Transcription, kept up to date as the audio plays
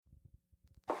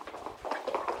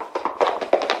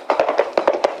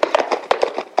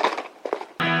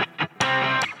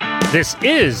This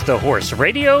is the Horse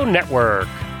Radio Network.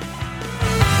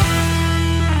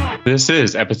 This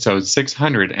is episode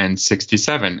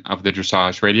 667 of the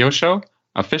Dressage Radio Show,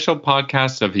 official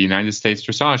podcast of the United States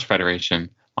Dressage Federation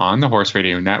on the Horse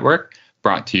Radio Network,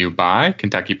 brought to you by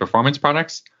Kentucky Performance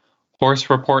Products, Horse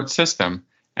Report System,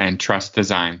 and Trust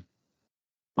Design.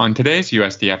 On today's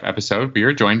USDF episode, we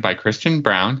are joined by Christian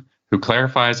Brown, who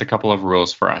clarifies a couple of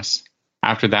rules for us.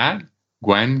 After that,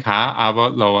 Gwen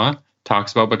Ka-Aba-Loa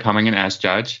talks about becoming an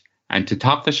S-Judge, and to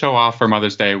top the show off for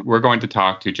Mother's Day, we're going to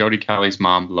talk to Jody Kelly's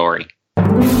mom, Lori.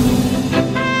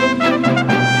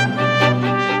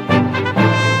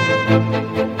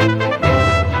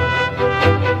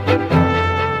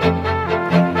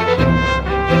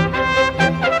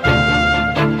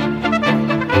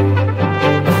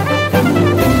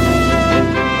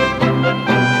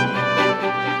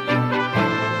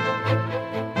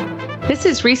 This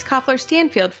is Reese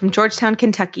Koffler-Stanfield from Georgetown,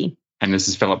 Kentucky. And this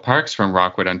is Philip Parks from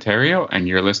Rockwood, Ontario, and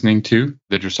you're listening to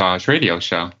the Dressage Radio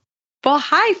Show. Well,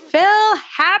 hi, Phil.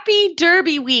 Happy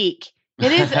Derby week.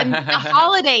 It is a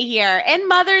holiday here and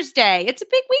Mother's Day. It's a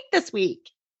big week this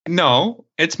week. No,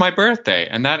 it's my birthday,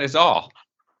 and that is all.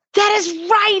 That is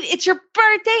right. It's your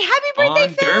birthday. Happy birthday,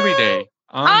 on Phil. Derby Day.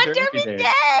 On Derby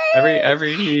Day.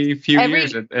 Every few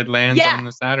years, it lands on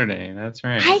the Saturday. That's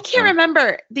right. I can't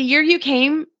remember the year you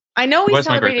came. I know we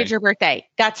celebrated your birthday.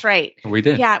 That's right. We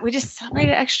did. Yeah, we just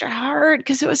celebrated extra hard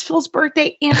because it was Phil's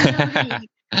birthday anniversary.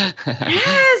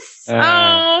 Yes.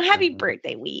 Happy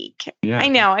birthday week. Yeah. I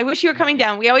know. I wish you were coming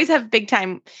down. We always have big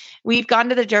time. We've gone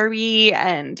to the Derby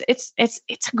and it's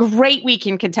a great week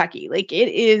in Kentucky. Like it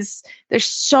is, there's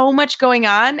so much going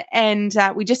on. And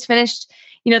we just finished,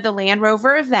 the Land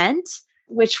Rover event,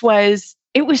 which was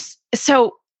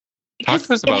so. Talk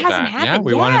to us about that. Happened. Yeah,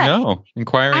 we want to know.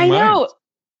 I know.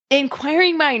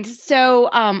 Inquiring Minds. So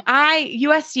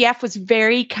USDF was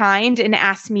very kind and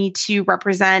asked me to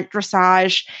represent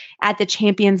dressage at the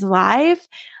Champions Live,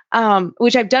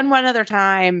 which I've done one other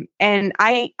time. And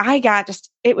I got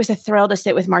it was a thrill to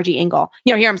sit with Margie Engel.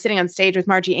 Here I'm sitting on stage with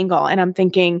Margie Engel and I'm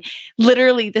thinking,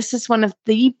 literally, this is one of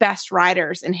the best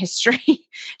riders in history.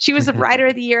 She was a rider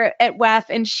of the year at WEF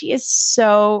and she is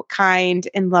so kind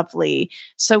and lovely.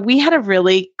 So we had a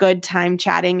really good time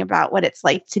chatting about what it's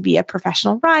like to be a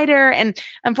professional rider. And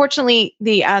unfortunately,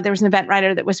 there was an event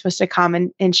rider that was supposed to come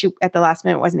and she at the last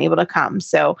minute wasn't able to come.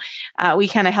 So we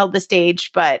kind of held the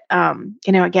stage. But,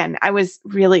 again, I was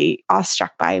really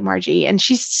awestruck by Margie and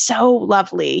she's so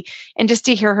lovely. And just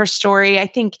to hear her story, I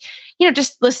think,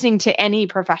 just listening to any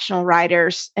professional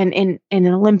riders and any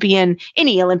Olympian,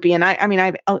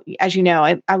 I as you know,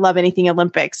 I love anything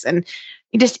Olympics and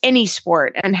just any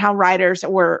sport and how riders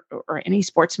or any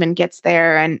sportsman gets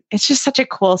there. And it's just such a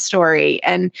cool story.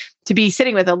 And to be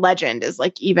sitting with a legend is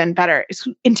like even better. It's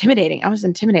intimidating. I was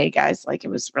intimidated, guys. Like it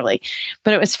was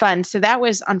but it was fun. So that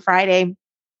was on Friday.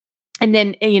 And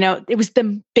then, it was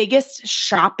the biggest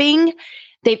shopping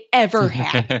they've ever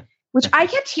had, which I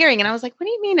kept hearing. And I was like, what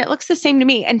do you mean? It looks the same to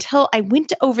me until I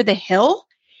went over the hill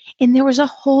and there was a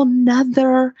whole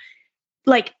nother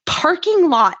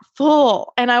parking lot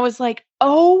full. And I was like,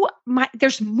 oh my,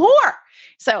 there's more.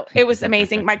 So it was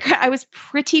amazing. I was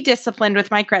pretty disciplined with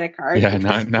my credit card. Yeah,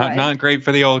 not great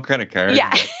for the old credit card.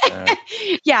 Yeah. But,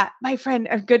 yeah. My friend,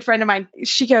 a good friend of mine,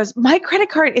 she goes, my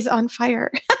credit card is on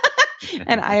fire.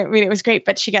 And it was great,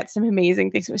 but she got some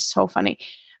amazing things. It was so funny.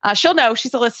 She'll know,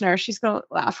 she's a listener. She's going to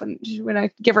laugh when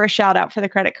I give her a shout out for the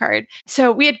credit card.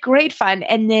 So we had great fun.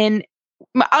 And then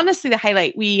honestly, the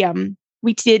highlight, we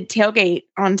did tailgate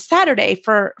on Saturday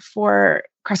for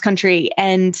cross country.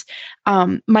 And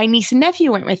my niece and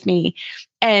nephew went with me.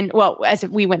 And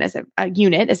we went as a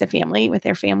unit, as a family with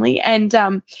their family. And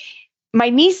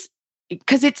my niece,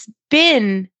 because it's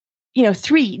been,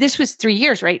 this was 3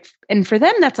 years, right? And for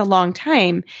them, that's a long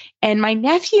time. And my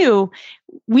nephew,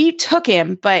 we took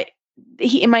him, but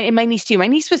my niece too. My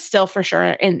niece was still for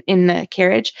sure in the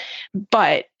carriage,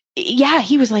 but yeah,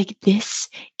 he was like, this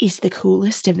is the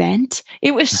coolest event.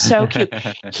 It was so cute.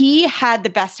 He had the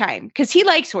best time because he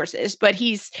likes horses, but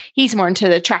he's more into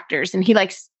the tractors and he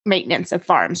likes maintenance of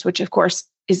farms, which of course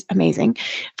is amazing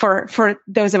for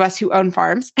those of us who own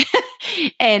farms.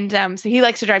 And so he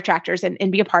likes to drive tractors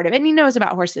and be a part of it. And he knows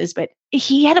about horses, but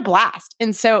he had a blast.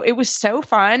 And so it was so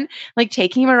fun,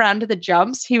 taking him around to the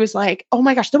jumps. He was like, oh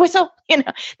my gosh, the whistle,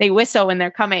 they whistle when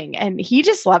they're coming. And he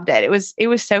just loved it. It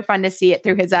was so fun to see it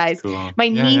through his eyes. Cool. My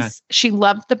niece, she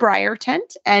loved the Breyer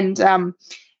tent. And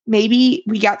maybe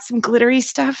we got some glittery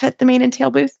stuff at the mane and tail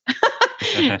booth.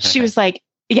 She was like,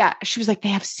 yeah, she was like, they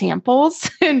have samples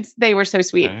and they were so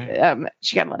sweet. Right.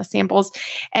 She got a lot of samples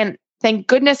and thank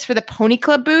goodness for the Pony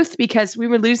Club booth because we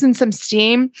were losing some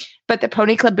steam, but the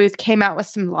Pony Club booth came out with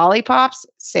some lollipops,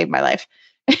 saved my life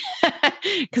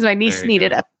because my niece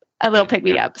needed a little pick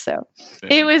me up. So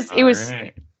it was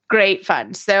great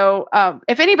fun. So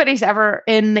if anybody's ever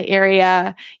in the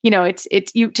area,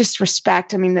 it's you just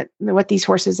respect. I mean, what these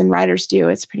horses and riders do,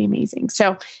 it's pretty amazing.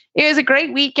 So it was a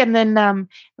great week. And then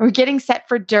we're getting set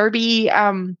for Derby.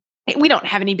 We don't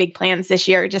have any big plans this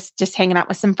year, just hanging out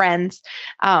with some friends.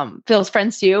 Phil's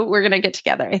friends too. We're going to get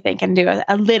together, I think, and do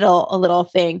a little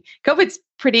thing. COVID's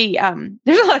pretty,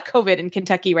 there's a lot of COVID in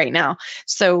Kentucky right now.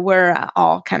 So we're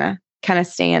all kind of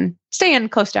staying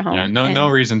close to home. Yeah, no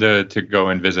reason to go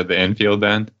and visit the infield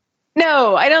then.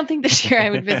 No, I don't think this year I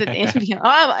would visit the infield.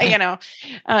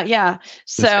 Yeah.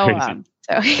 So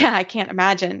yeah, I can't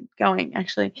imagine going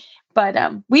actually. But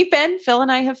Phil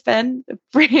and I have been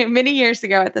many years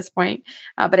ago at this point,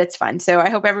 but it's fun. So I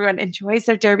hope everyone enjoys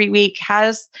their Derby week,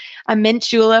 has a mint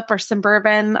julep or some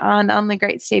bourbon on the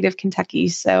great state of Kentucky.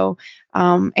 So,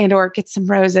 or get some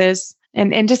roses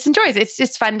and just enjoys it. It's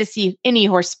just fun to see any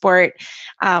horse sport.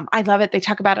 I love it. They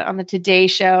talk about it on the Today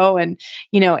Show and,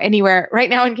 anywhere right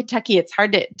now in Kentucky, it's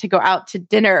hard to go out to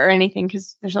dinner or anything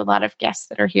because there's a lot of guests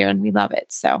that are here and we love it.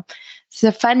 So it's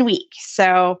a fun week.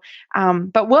 So,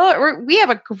 but we have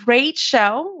a great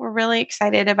show. We're really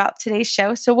excited about today's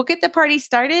show. So we'll get the party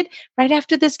started right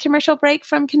after this commercial break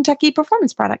from Kentucky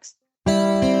Performance Products.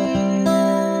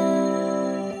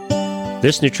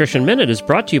 This Nutrition Minute is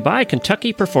brought to you by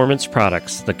Kentucky Performance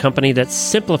Products, the company that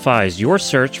simplifies your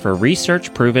search for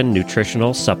research-proven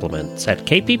nutritional supplements at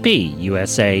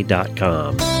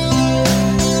kppusa.com.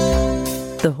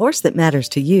 The horse that matters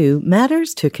to you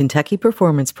matters to Kentucky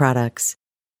Performance Products.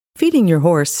 Feeding your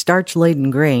horse starch-laden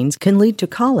grains can lead to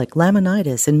colic,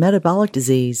 laminitis, and metabolic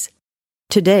disease.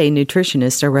 Today,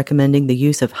 nutritionists are recommending the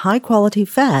use of high-quality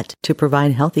fat to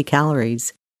provide healthy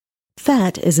calories.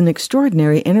 Fat is an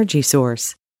extraordinary energy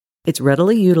source. It's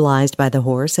readily utilized by the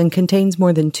horse and contains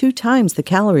more than 2 times the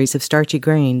calories of starchy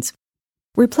grains.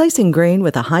 Replacing grain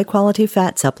with a high-quality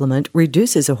fat supplement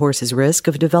reduces a horse's risk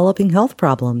of developing health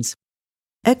problems.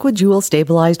 Equijewel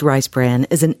Stabilized Rice Bran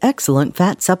is an excellent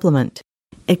fat supplement.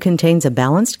 It contains a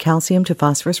balanced calcium to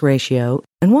phosphorus ratio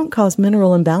and won't cause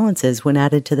mineral imbalances when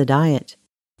added to the diet.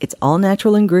 Its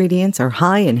all-natural ingredients are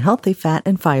high in healthy fat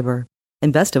and fiber.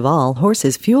 And best of all,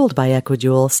 horses fueled by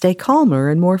Equijewel stay calmer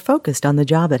and more focused on the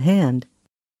job at hand.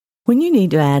 When you need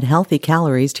to add healthy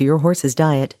calories to your horse's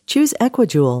diet, choose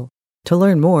Equijewel. To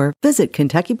learn more, visit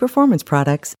Kentucky Performance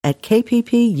Products at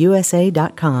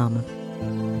kppusa.com.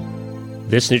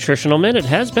 This Nutritional Minute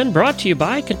has been brought to you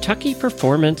by Kentucky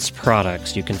Performance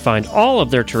Products. You can find all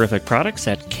of their terrific products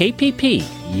at kppusa.com.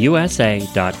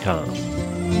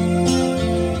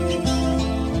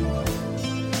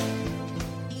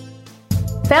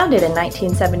 Founded in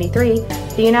 1973,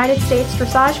 the United States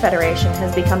Dressage Federation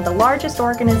has become the largest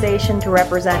organization to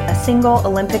represent a single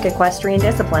Olympic equestrian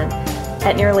discipline.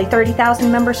 At nearly 30,000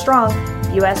 members strong,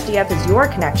 USDF is your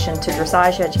connection to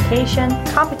dressage education,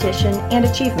 competition, and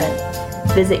achievement.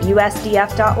 Visit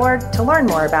usdf.org to learn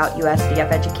more about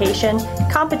USDF education,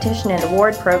 competition and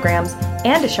award programs,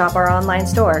 and to shop our online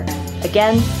store.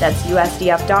 Again, that's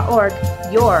usdf.org,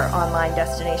 your online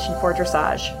destination for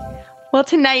dressage. Well,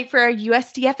 tonight for our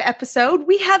USDF episode,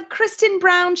 we have Kristen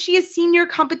Brown. She is Senior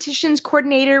Competitions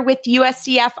Coordinator with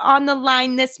USDF on the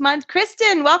line this month.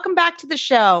 Kristen, welcome back to the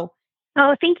show.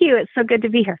 Oh, thank you. It's so good to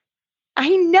be here. I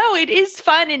know it is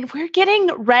fun, and we're getting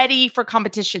ready for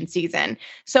competition season.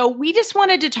 So we just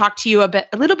wanted to talk to you a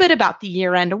little bit about the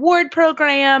year-end award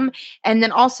program, and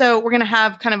then also we're going to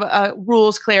have kind of a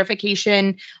rules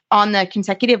clarification on the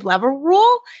consecutive level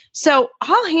rule. So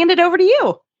I'll hand it over to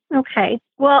you. Okay.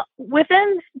 Well,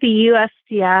 within the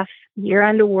USDF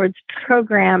year-end awards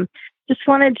program, just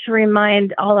wanted to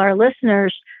remind all our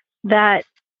listeners that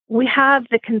we have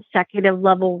the consecutive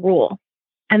level rule.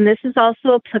 And this is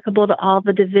also applicable to all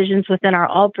the divisions within our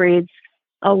All Breeds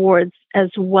awards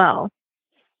as well.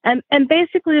 And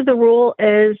basically the rule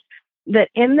is that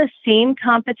in the same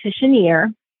competition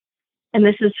year, and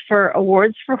this is for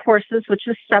awards for horses, which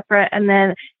is separate, and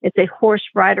then it's a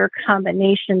horse-rider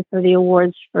combination for the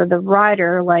awards for the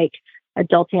rider, like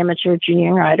adult amateur,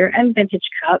 junior rider, and vintage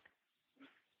cup,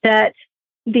 that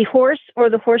the horse or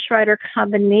the horse-rider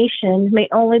combination may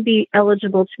only be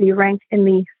eligible to be ranked in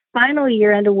the final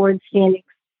year-end award standings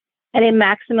at a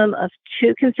maximum of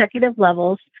 2 consecutive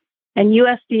levels, and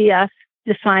USDF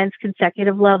defines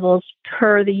consecutive levels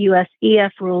per the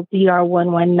USEF rule DR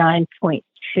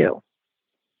 119.2.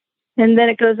 And then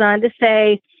it goes on to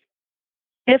say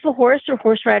If a horse or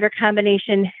horse rider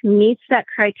combination meets that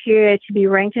criteria to be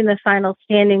ranked in the final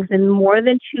standings in more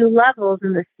than 2 levels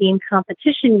in the same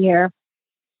competition year,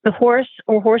 the horse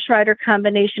or horse rider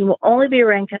combination will only be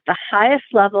ranked at the highest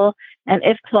level and,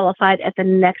 if qualified, at the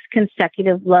next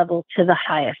consecutive level to the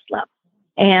highest level.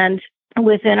 And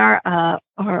within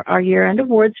our year-end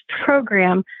awards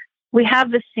program, we have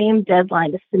the same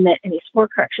deadline to submit any score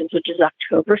corrections, which is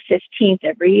October 15th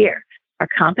every year. Our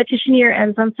competition year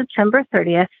ends on September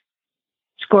 30th.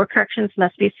 Score corrections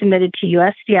must be submitted to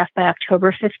USDF by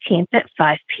October 15th at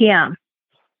 5 p.m.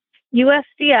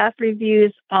 USDF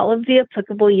reviews all of the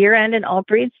applicable year-end and all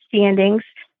breed standings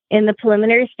in the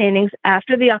preliminary standings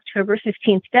after the October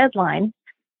 15th deadline.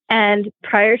 And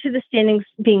prior to the standings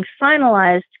being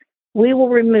finalized, we will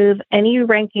remove any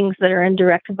rankings that are in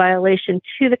direct violation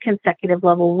to the consecutive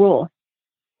level rule.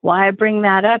 Why I bring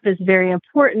that up is very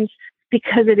important,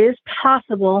 because it is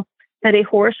possible that a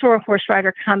horse or a horse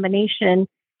rider combination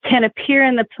can appear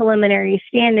in the preliminary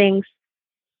standings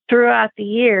throughout the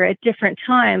year at different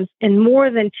times in more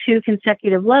than 2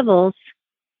 consecutive levels.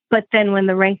 But then when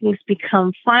the rankings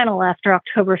become final after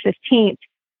October 15th,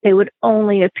 they would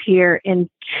only appear in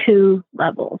 2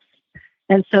 levels.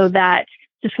 And so that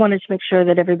just wanted to make sure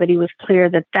that everybody was clear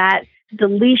that that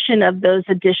deletion of those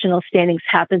additional standings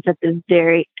happens at the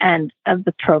very end of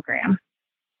the program.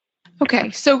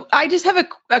 Okay, so I just have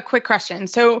a quick question.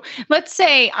 So let's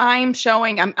say I'm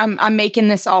showing, I'm making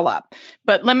this all up,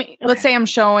 but let's say I'm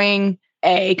showing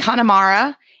a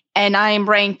Connemara and I'm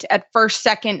ranked at first,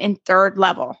 second, and third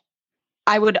level.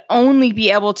 I would only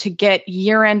be able to get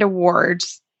year-end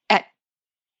awards at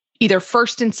either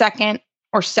first and second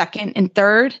or second and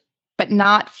third, but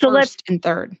not first and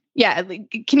third. Yeah,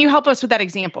 can you help us with that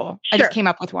example? Sure. I just came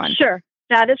up with one. Sure,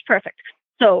 that is perfect.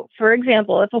 So, for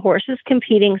example, if a horse is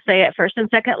competing, say, at first and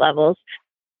second levels,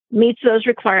 meets those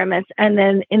requirements, and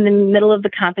then in the middle of the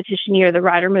competition year, the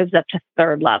rider moves up to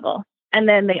third level. And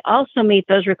then they also meet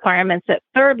those requirements at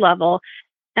third level.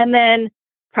 And then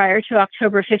prior to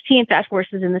October 15th, that horse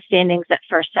is in the standings at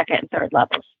first, second, and third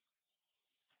levels.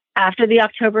 After the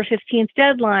October 15th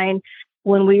deadline,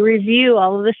 when we review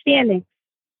all of the standings,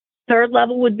 third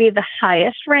level would be the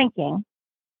highest ranking.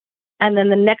 And then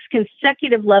the next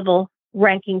consecutive level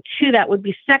ranking to that would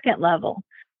be second level.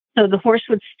 So the horse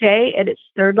would stay at its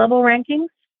third level rankings.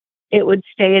 It would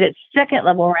stay at its second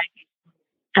level rankings,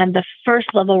 and the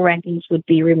first level rankings would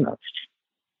be removed.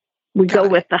 We go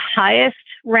with the highest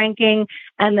ranking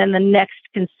and then the next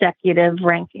consecutive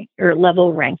ranking or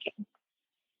level ranking.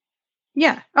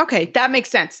 Yeah. Okay. That makes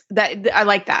sense. I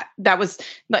like that. That was,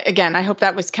 again, I hope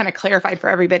that was kind of clarified for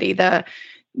everybody,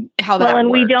 how that and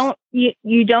works.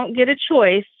 You don't get a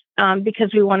choice.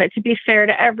 Because we want it to be fair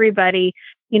to everybody,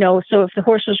 so if the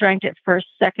horse was ranked at first,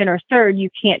 second, or third, you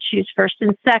can't choose first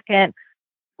and second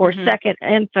or second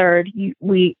and third.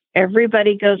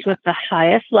 Everybody goes with the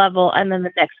highest level and then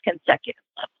the next consecutive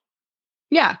level.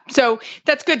 Yeah. So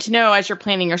that's good to know as you're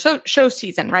planning your show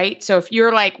season, right? So if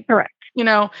you're like, correct,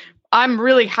 I'm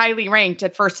really highly ranked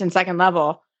at first and second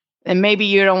level, then maybe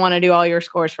you don't want to do all your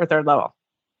scores for third level,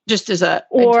 just as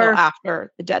until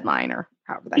after the deadline or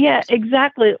however that goes.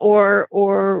 Exactly.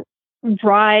 Or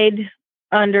ride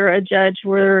under a judge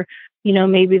where,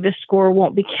 maybe the score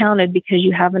won't be counted because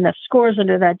you have enough scores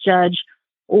under that judge,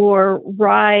 or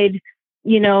ride,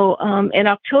 in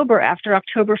October after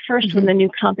October 1st when the new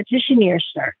competition year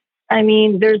starts. I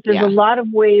mean, there's a lot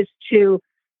of ways to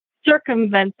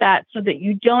circumvent that so that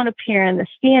you don't appear in the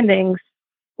standings,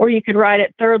 or you could ride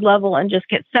at third level and just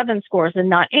get 7 scores and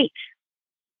not 8.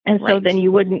 And so then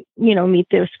you wouldn't, meet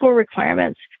those score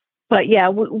requirements. But yeah,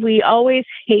 we always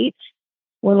hate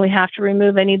when we have to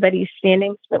remove anybody's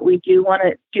standings, but we do want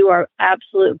to do our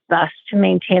absolute best to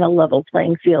maintain a level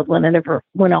playing field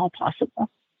when all possible.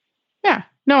 Yeah,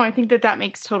 no, I think that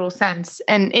makes total sense.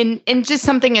 And just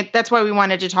something that's why we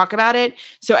wanted to talk about it.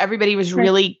 So everybody was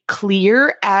really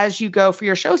clear as you go for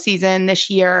your show season this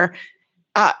year.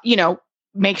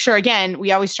 Make sure, again,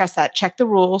 we always stress that, check the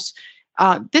rules.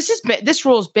 This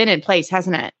rule's been in place,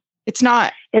 hasn't it? It's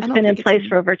not. It's been in place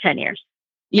for over 10 years.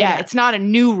 Yeah, it's not a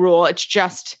new rule. It's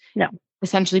just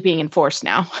essentially being enforced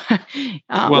now.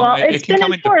 It can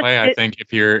come into play, I think,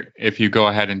 if you go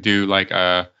ahead and do like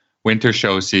a winter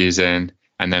show season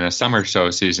and then a summer show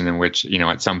season in which,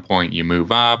 at some point you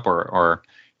move up or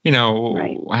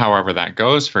however that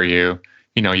goes for you,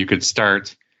 you could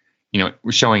start,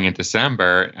 showing in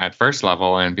December at first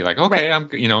level and be like, okay, I'm,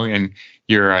 and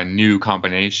you're a new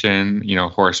combination,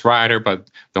 horse rider, but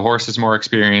the horse is more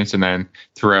experienced. And then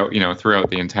throughout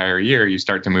the entire year, you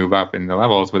start to move up in the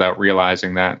levels without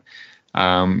realizing that,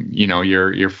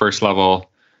 your first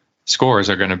level scores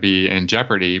are going to be in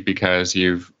jeopardy because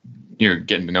you're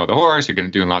getting to know the horse, you're going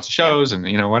to do lots of shows and,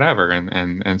 whatever.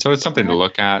 And so it's something to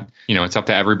look at. It's up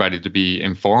to everybody to be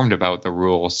informed about the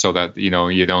rules so that,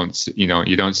 you don't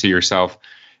see yourself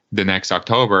the next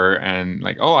October and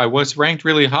like, oh, I was ranked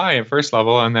really high at first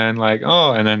level. And then like,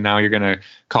 oh, and then now you're going to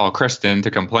call Kristen to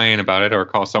complain about it or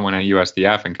call someone at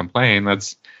USDF and complain.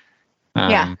 That's,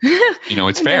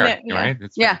 it's fair, right?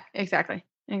 It's fair. Exactly.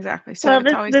 So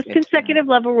this consecutive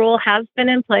level rule has been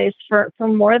in place for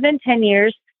more than 10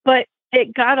 years, but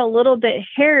it got a little bit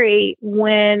hairy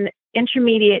when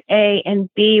intermediate A and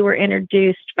B were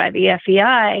introduced by the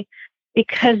FEI,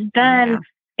 because then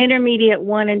intermediate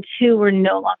 1 and 2 were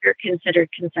no longer considered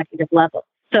consecutive levels.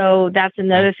 So that's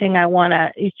another thing I want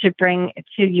to bring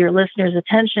to your listeners'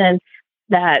 attention,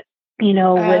 that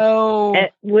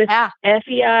with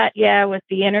FEI, with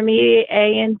the intermediate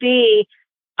A and B,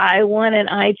 I1 and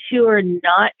I2 are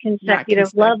not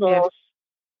consecutive levels.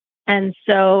 And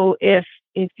so if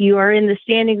you are in the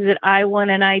standings at I1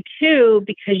 and I2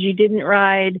 because you didn't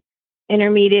ride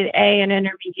intermediate A and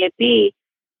intermediate B,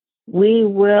 we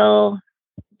will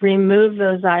remove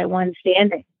those I1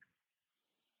 standings.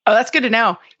 Oh, that's good to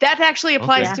know. That actually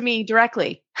applies to me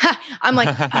directly. I'm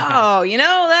like,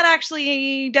 that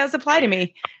actually does apply to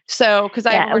me. So, because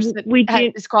I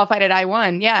had disqualified at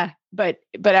I1, but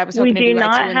I was hoping to do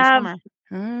I2 in the summer.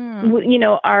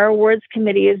 Our awards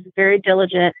committee is very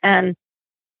diligent, and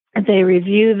they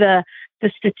review the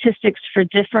statistics for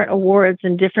different awards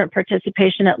and different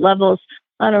participation at levels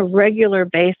on a regular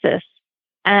basis.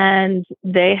 And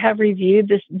they have reviewed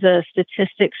the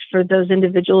statistics for those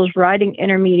individuals riding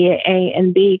intermediate A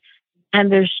and B,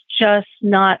 and there's just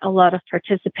not a lot of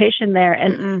participation there.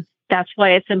 And that's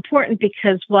why it's important,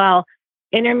 because while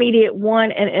intermediate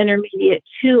 1 and intermediate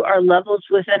 2 are levels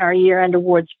within our year-end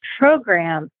awards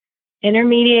program,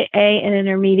 intermediate A and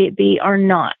intermediate B are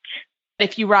not.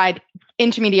 If you ride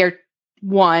intermediate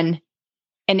 1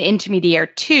 and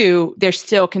intermediate 2, they're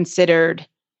still considered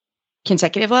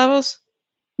consecutive levels?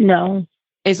 No.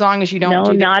 As long as you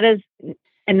don't not as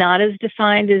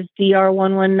defined as DR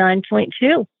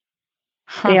 119.2.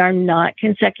 They are not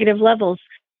consecutive levels.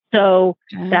 So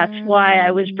that's why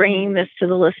I was bringing this to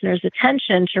the listeners'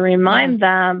 attention, to remind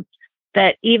them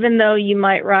that even though you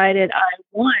might ride at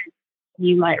I1,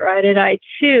 you might ride at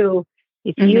I2,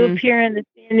 if you appear in the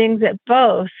standings at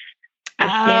both,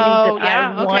 I1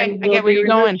 I get where you're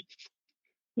going.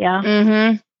 Yeah.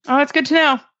 Mm-hmm. Oh, it's good to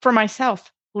know for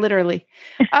myself. Literally.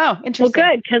 Oh, interesting.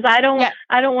 Well, good, because I don't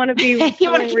want to be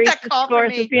doing race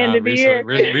scores at the end of the year.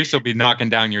 Reese will be knocking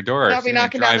down your door. I'll be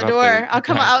knocking down the door. I'll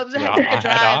come out.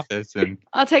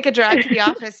 I'll take a drive to the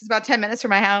office. It's about 10 minutes from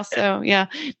my house. So no.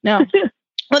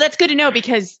 Well, that's good to know,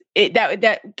 because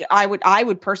I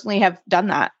would personally have done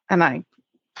that, and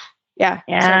so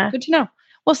good to know.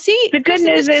 Well, see, the good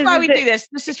news is why we do this.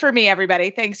 This is for me, everybody.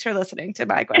 Thanks for listening to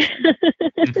my question.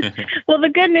 Well, the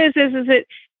good news is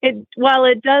while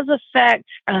it does affect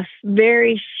a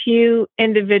very few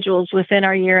individuals within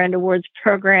our year-end awards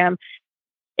program,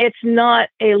 it's not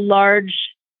a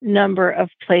large number of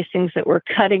placings that we're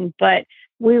cutting, but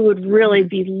we would really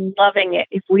be loving it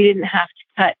if we didn't have to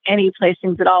cut any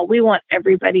placings at all. We want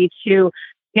everybody to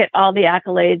get all the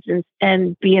accolades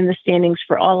and be in the standings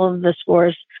for all of the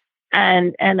scores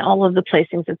and all of the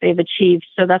placings that they've achieved.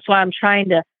 So that's why I'm trying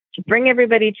to bring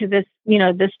everybody to this,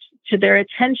 this to their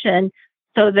attention,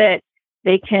 so that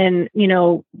they can,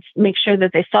 make sure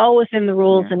that they fall within the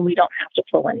rules and we don't have to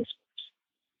pull any scores.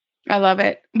 I love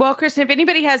it. Well, Kristen, if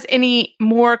anybody has any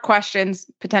more questions,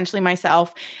 potentially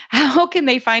myself, how can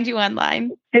they find you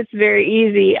online? It's very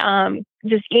easy.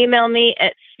 Just email me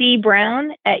at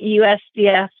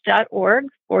cbrown@usdf.org,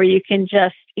 or you can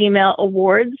just email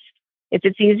awards, if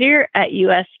it's easier, at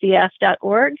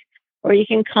usdf.org, or you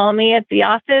can call me at the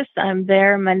office. I'm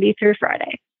there Monday through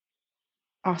Friday.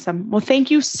 Awesome. Well, thank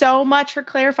you so much for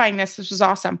clarifying this. This was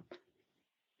awesome.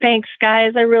 Thanks,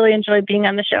 guys. I really enjoyed being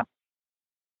on the show.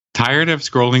 Tired of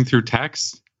scrolling through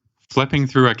text, flipping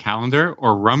through a calendar,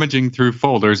 or rummaging through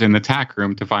folders in the TAC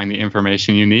room to find the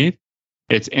information you need?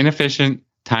 It's inefficient,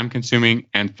 time-consuming,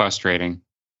 and frustrating.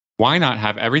 Why not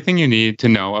have everything you need to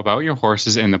know about your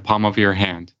horses in the palm of your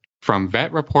hand? From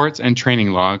vet reports and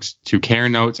training logs to care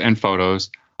notes and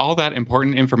photos, all that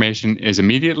important information is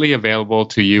immediately available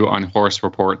to you on Horse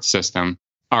Report System.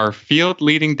 Our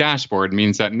field-leading dashboard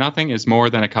means that nothing is more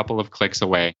than a couple of clicks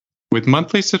away. With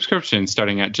monthly subscriptions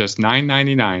starting at just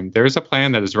 $9.99, there's a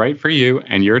plan that is right for you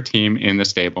and your team in the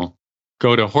stable.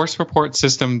 Go to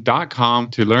horsereportsystem.com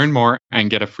to learn more and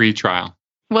get a free trial.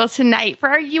 Well, tonight for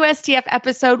our USDF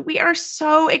episode, we are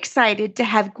so excited to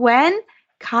have Gwen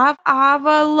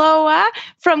Cavaloa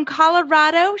from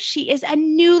Colorado. She is a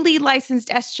newly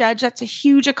licensed S judge. That's a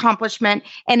huge accomplishment,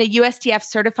 and a USDF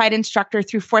certified instructor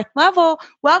through 4th level.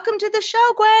 Welcome to the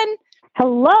show, Gwen.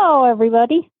 Hello,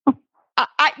 everybody.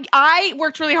 I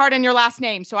worked really hard on your last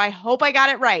name, so I hope I got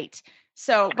it right.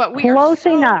 But we close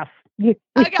enough.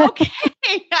 Okay,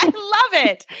 I love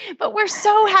it. But we're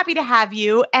so happy to have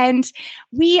you, and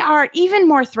we are even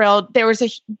more thrilled. There was a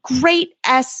great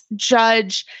S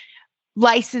judge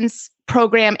license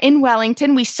program in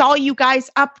Wellington. We saw you guys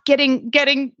up getting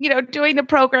doing the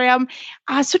program.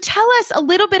 So tell us a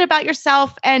little bit about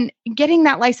yourself, and getting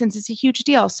that license is a huge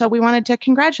deal. So we wanted to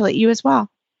congratulate you as well.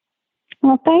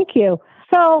 Well, thank you.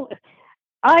 So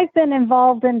I've been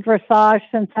involved in dressage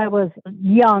since I was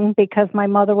young because my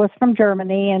mother was from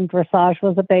Germany and dressage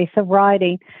was a base of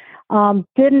riding.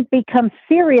 Didn't become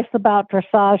serious about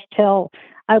dressage till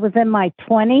I was in my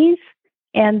 20s,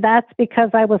 and that's because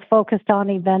I was focused on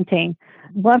eventing.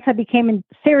 Once I became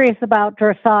serious about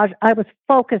dressage, I was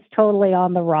focused totally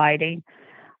on the riding.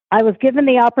 I was given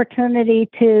the opportunity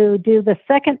to do the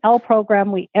second L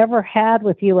program we ever had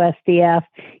with USDF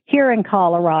here in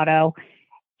Colorado.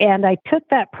 And I took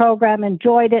that program,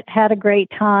 enjoyed it, had a great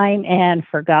time, and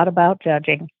forgot about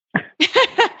judging.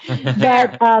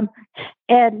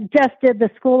 And just did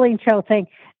the schooling show thing.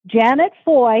 Janet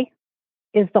Foy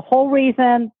is the whole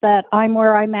reason that I'm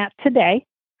where I'm at today.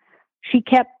 She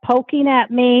kept poking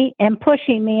at me and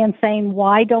pushing me and saying,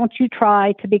 why don't you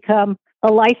try to become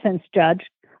a licensed judge,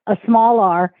 a small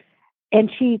R? And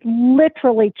she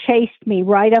literally chased me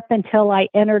right up until I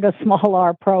entered a small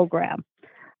R program.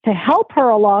 To help her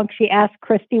along, she asked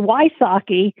Christy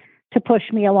Wysocki to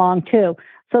push me along too.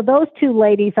 So those two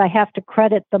ladies I have to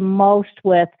credit the most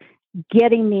with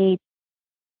getting me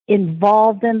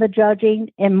involved in the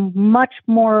judging and much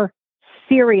more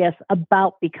serious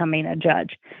about becoming a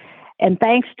judge. And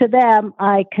thanks to them,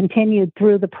 I continued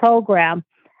through the program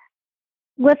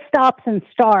with stops and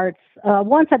starts.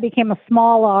 Once I became a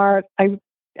small R,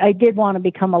 I did want to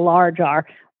become a large R.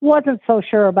 Wasn't so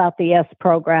sure about the S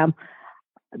program.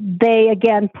 They,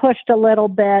 again, pushed a little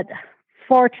bit.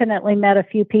 Fortunately, met a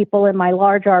few people in my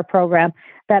large R program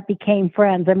that became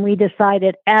friends, and we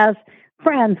decided as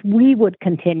friends we would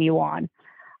continue on.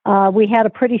 We had a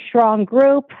pretty strong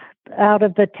group. Out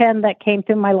of the 10 that came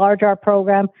through my large R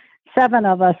program, 7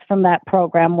 of us from that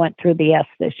program went through the S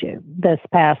this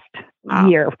past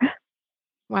year.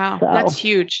 Wow, so, that's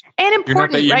huge and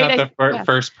important. You're not the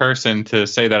first person to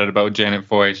say that about Janet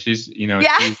Foy. She's,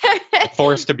 she's a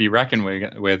force to be reckoned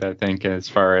with, I think, as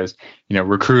far as,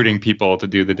 recruiting people to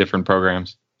do the different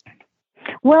programs.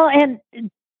 Well, and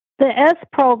the S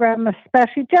program,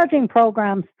 especially judging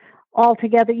programs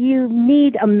altogether, you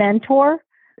need a mentor.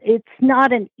 It's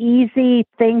not an easy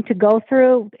thing to go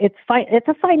through. It's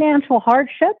a financial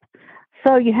hardship.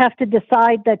 So you have to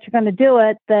decide that you're going to do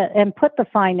it and put the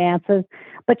finances,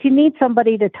 but you need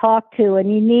somebody to talk to,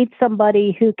 and you need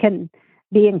somebody who can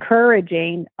be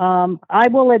encouraging. I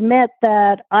will admit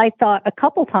that I thought a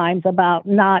couple times about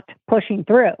not pushing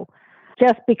through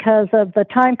just because of the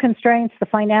time constraints, the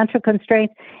financial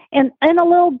constraints, and a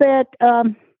little bit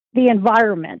the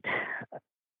environment.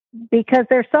 Because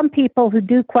there's some people who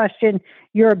do question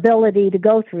your ability to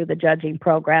go through the judging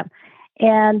program.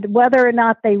 And whether or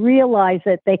not they realize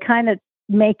it, they kind of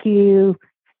make you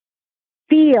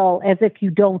feel as if you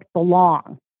don't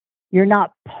belong. You're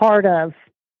not part of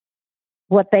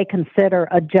what they consider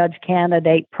a judge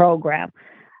candidate program.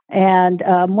 And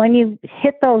when you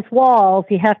hit those walls,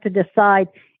 you have to decide,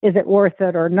 is it worth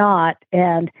it or not?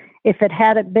 And if it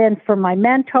hadn't been for my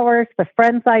mentors, the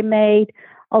friends I made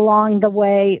along the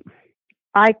way,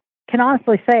 I can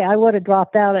honestly say I would have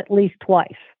dropped out at least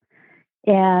twice.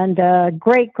 And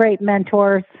great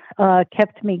mentors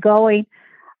kept me going.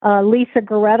 Lisa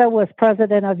Garetta was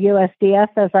president of USDF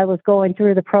as I was going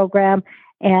through the program,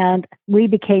 and we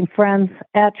became friends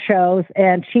at shows,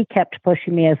 and she kept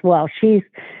pushing me as well. She's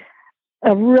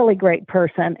a really great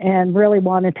person and really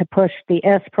wanted to push the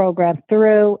S program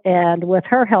through, and with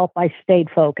her help, I stayed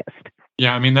focused.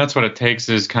 Yeah, I mean, that's what it takes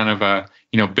is kind of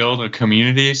build a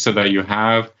community so that you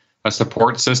have a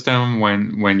support system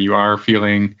when you are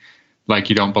feeling like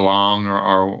you don't belong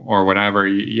or whatever.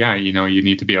 You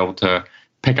need to be able to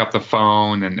pick up the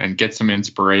phone and get some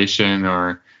inspiration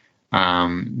or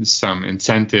some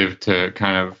incentive to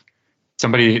kind of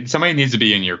somebody needs to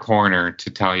be in your corner to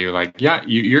tell you like, yeah,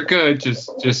 you're good.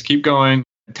 Just keep going.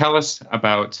 Tell us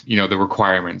about, the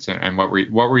requirements and what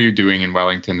were you doing in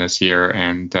Wellington this year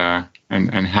and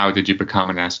how did you become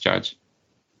an S judge?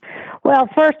 Well,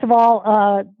 first of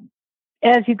all,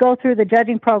 as you go through the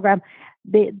judging program,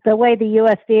 the way the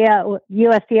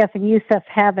USDF and USEF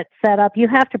have it set up, you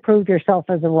have to prove yourself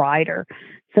as a rider.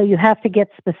 So you have to get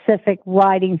specific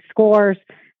riding scores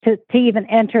to even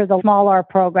enter the small R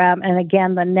program, and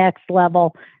again, the next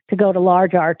level to go to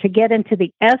large R. To get into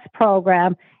the S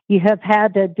program, you have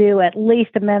had to do at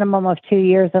least a minimum of 2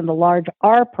 years in the large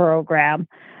R program,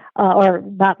 or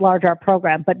not large R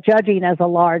program, but judging as a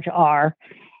large R.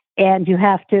 And you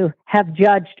have to have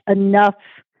judged enough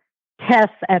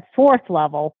tests at fourth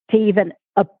level to even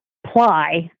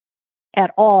apply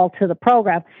at all to the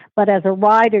program. But as a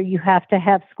rider, you have to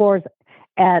have scores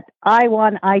at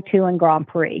I1, I2, and Grand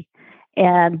Prix.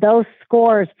 And those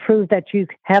scores prove that you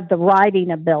have the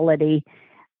riding ability.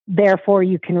 Therefore,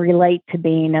 you can relate to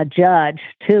being a judge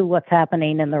to what's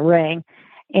happening in the ring.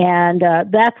 And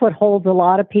that's what holds a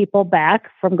lot of people back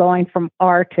from going from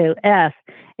R to S,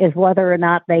 is whether or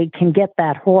not they can get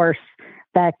that horse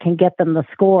that can get them the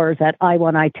scores at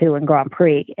I1, I2, and Grand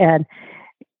Prix. And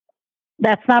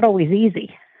that's not always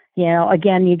easy. You know,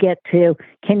 again, you get to,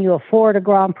 can you afford a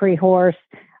Grand Prix horse?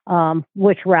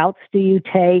 Which routes do you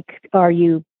take? Are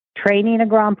you training a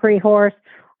Grand Prix horse?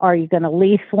 Are you going to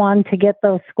lease one to get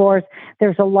those scores?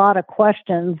 There's a lot of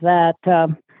questions that,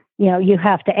 you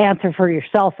have to answer for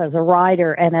yourself as a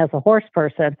rider and as a horse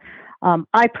person.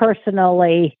 I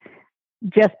personally,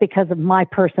 just because of my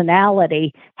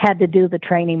personality, had to do the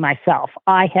training myself.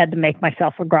 I had to make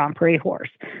myself a Grand Prix horse.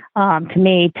 To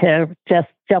me, to just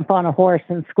jump on a horse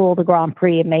and school the Grand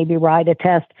Prix and maybe ride a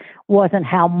test wasn't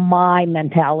how my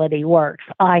mentality works.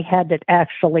 I had to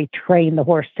actually train the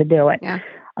horse to do it. Yeah.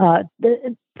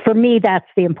 For me, that's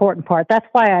the important part. That's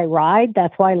why I ride.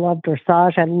 That's why I love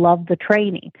dressage. I love the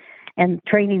training. And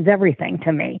training's everything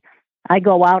to me. I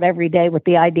go out every day with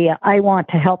the idea I want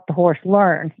to help the horse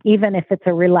learn. Even if it's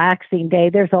a relaxing day,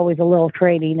 there's always a little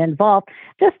training involved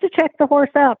just to check the horse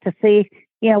out to see,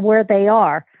 where they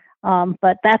are.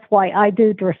 But that's why I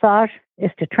do dressage,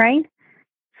 is to train.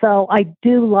 So I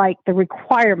do like the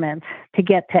requirements to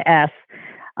get to S,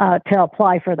 to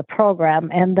apply for the program.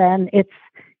 And then it's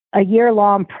a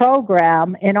year-long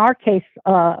program. In our case,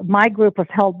 my group was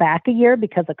held back a year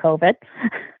because of COVID.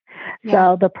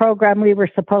 So the program we were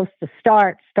supposed to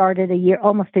started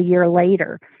almost a year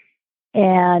later.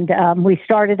 And we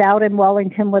started out in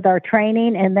Wellington with our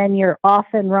training, and then you're off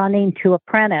and running to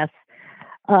apprentice.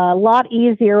 A lot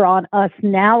easier on us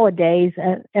nowadays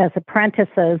as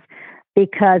apprentices,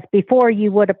 because before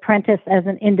you would apprentice as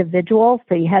an individual,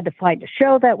 so you had to find a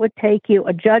show that would take you,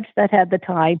 a judge that had the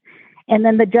time, and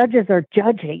then the judges are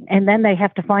judging, and then they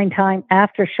have to find time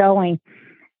after showing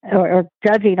or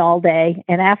judging all day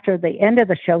and after the end of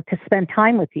the show to spend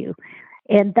time with you.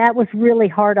 And that was really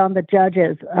hard on the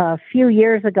judges. A few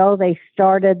years ago, they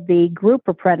started the group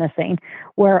apprenticing,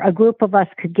 where a group of us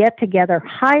could get together,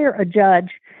 hire a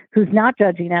judge who's not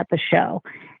judging at the show,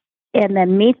 and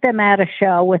then meet them at a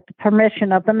show with the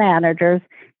permission of the managers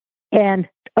and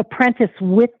apprentice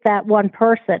with that one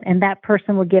person. And that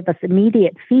person would give us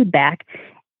immediate feedback.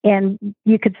 And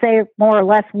you could say more or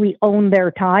less we own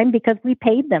their time because we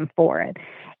paid them for it.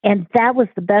 And that was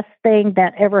the best thing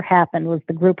that ever happened, was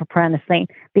the group apprenticing,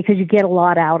 because you get a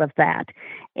lot out of that.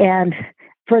 And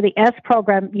for the S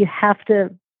program, you have to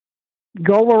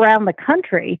go around the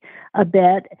country a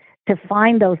bit to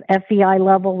find those FEI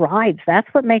level rides. That's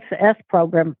what makes the S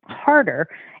program harder,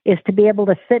 is to be able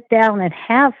to sit down and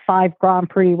have 5 Grand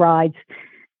Prix rides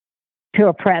to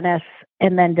apprentice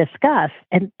and then discuss.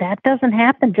 And that doesn't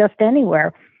happen just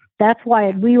anywhere. That's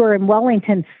why we were in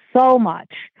Wellington so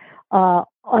much.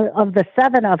 Of the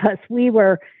 7 of us, we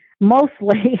were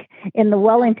mostly in the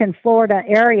Wellington, Florida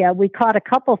area. We caught a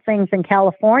couple things in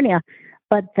California,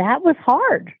 but that was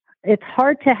hard. It's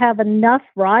hard to have enough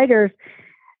riders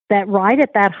that ride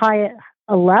at that high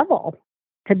a level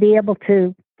to be able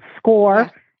to score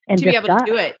and to discuss. Be able to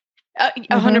do it.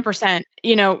 100%,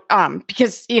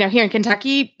 because, here in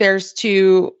Kentucky, there's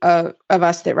 2 of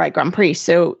us that ride Grand Prix.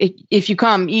 So if you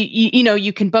come,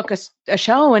 you can book a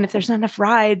show, and if there's not enough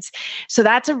rides, so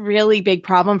that's a really big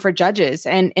problem for judges.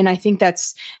 And I think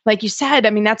that's, like you said,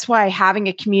 that's why having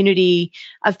a community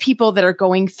of people that are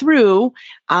going through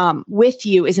with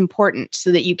you is important,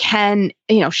 so that you can,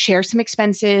 share some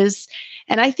expenses.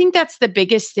 And I think that's the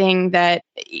biggest thing that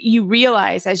you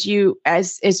realize as you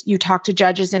talk to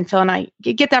judges, and Phil and I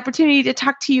get the opportunity to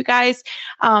talk to you guys,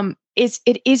 is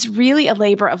it is really a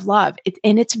labor of love,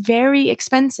 and it's very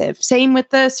expensive. Same with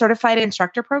the certified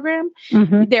instructor program.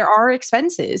 Mm-hmm. There are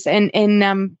expenses,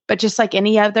 and but just like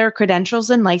any other credentials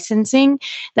and licensing,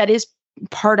 that is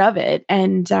part of it.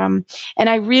 And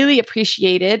I really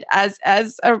appreciated as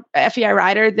a FEI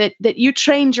rider that you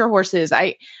trained your horses.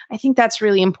 I think that's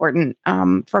really important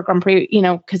for Grand Prix,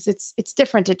 because it's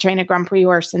different to train a Grand Prix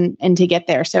horse and to get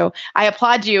there. So I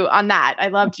applaud you on that. I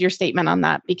loved your statement on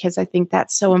that, because I think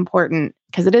that's so important,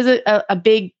 because it is a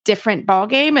big different ball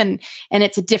game, and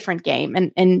it's a different game,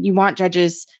 and you want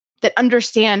judges that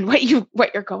understand what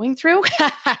you're going through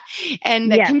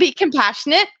and that can be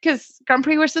compassionate, because Grand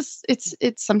Prix horses, it's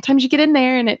sometimes you get in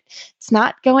there and it's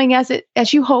not going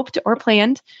as you hoped or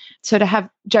planned. So to have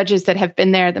judges that have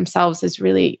been there themselves is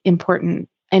really important,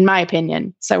 in my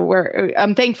opinion. So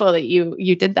I'm thankful that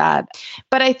you did that.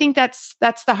 But I think that's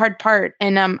the hard part.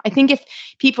 And I think if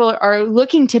people are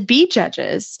looking to be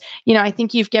judges, I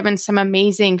think you've given some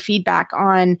amazing feedback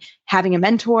on having a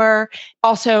mentor,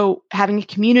 also having a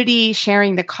community,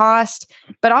 sharing the cost,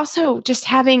 but also just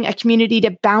having a community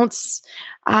to bounce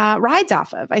rides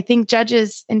off of. I think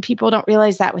judges, and people don't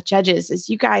realize that with judges, is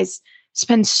you guys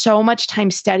spend so much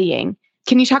time studying.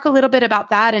 Can you talk a little bit about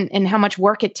that and how much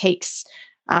work it takes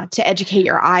to educate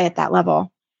your eye at that level?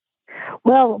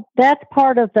 Well, that's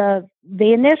part of the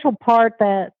initial part,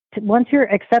 that once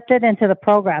you're accepted into the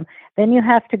program, then you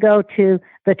have to go to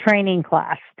the training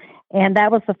class. And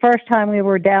that was the first time we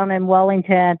were down in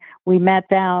Wellington. We met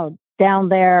down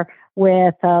there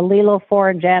with Lilo Four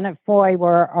and Janet Foy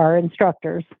were our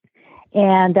instructors.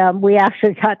 And we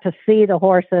actually got to see the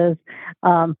horses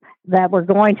that were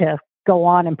going to go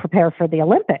on and prepare for the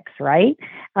Olympics, right?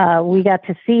 We got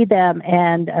to see them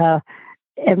and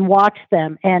watch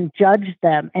them and judge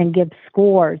them and give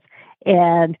scores.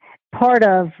 And part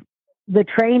of the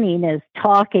training is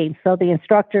talking. So the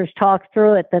instructors talk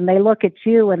through it, then they look at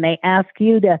you and they ask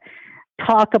you to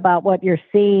talk about what you're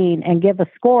seeing and give a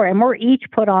score. And we're each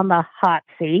put on the hot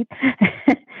seat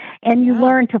and you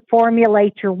learn to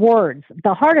formulate your words.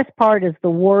 The hardest part is the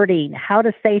wording, how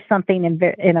to say something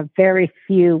in a very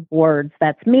few words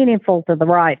that's meaningful to the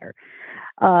rider.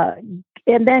 And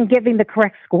then giving the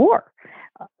correct score.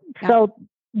 So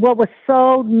what was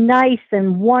so nice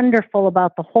and wonderful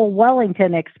about the whole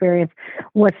Wellington experience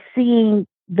was seeing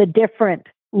the different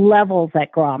levels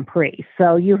at Grand Prix.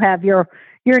 So you have your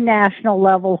national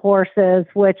level horses,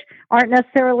 which aren't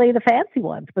necessarily the fancy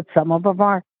ones, but some of them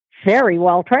are very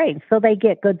well trained, so they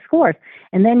get good scores.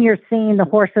 And then you're seeing the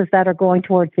horses that are going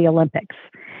towards the Olympics.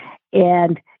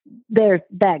 And there's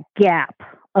that gap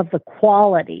of the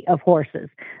quality of horses.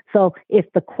 So if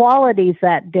the quality's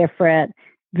that different,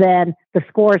 then the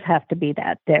scores have to be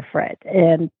that different.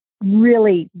 And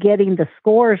really getting the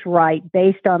scores right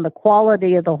based on the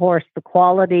quality of the horse, the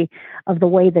quality of the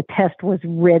way the test was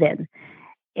written,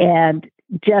 and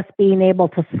just being able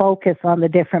to focus on the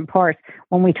different parts.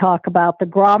 When we talk about the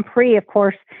Grand Prix, of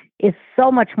course, is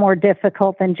so much more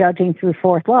difficult than judging through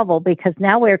fourth level, because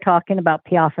now we're talking about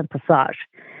Piaffe and Passage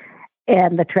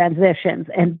and the transitions.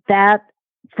 And that,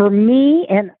 for me,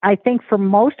 and I think for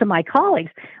most of my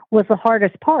colleagues, was the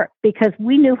hardest part, because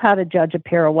we knew how to judge a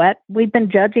pirouette. We've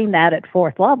been judging that at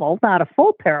fourth level, not a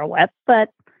full pirouette, but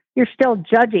you're still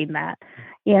judging that.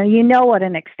 You know what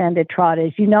an extended trot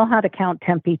is. You know how to count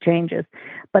tempi changes.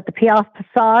 But the Piaffe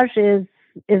Passage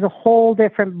is a whole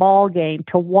different ball game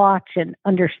to watch and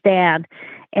understand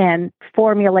and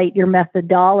formulate your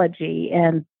methodology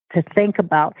and to think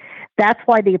about. That's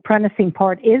why the apprenticing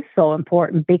part is so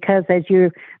important, because as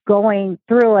you're going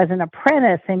through as an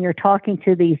apprentice and you're talking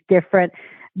to these different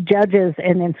judges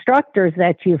and instructors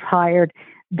that you've hired,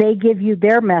 they give you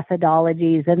their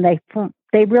methodologies and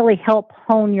they really help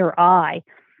hone your eye.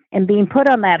 And being put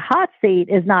on that hot seat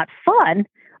is not fun,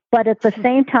 but at the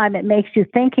same time, it makes you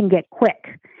think and get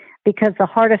quick, because the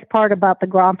hardest part about the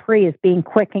Grand Prix is being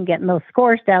quick and getting those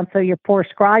scores down so your poor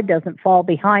scribe doesn't fall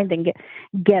behind and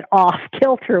get off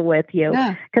kilter with you.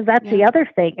 Because that's the other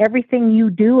thing. Everything you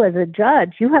do as a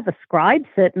judge, you have a scribe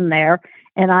sitting there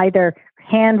and either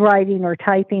handwriting or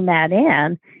typing that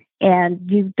in, and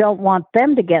you don't want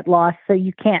them to get lost, so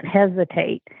you can't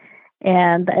hesitate.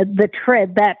 And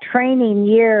that training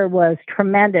year was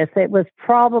tremendous. It was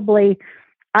probably,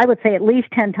 I would say, at least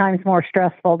 10 times more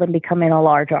stressful than becoming a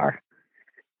large R.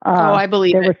 I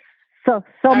believe there was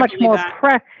so much more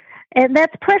pressure. And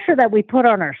that's pressure that we put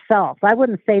on ourselves. I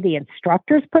wouldn't say the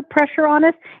instructors put pressure on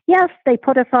us. Yes, they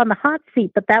put us on the hot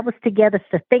seat, but that was to get us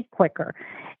to think quicker.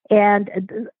 And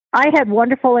I had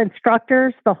wonderful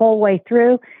instructors the whole way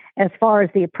through. As far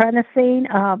as the apprenticing,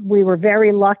 we were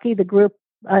very lucky. The group,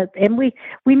 and we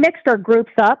mixed our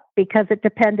groups up because it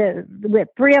depended.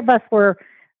 Three of us were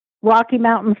Rocky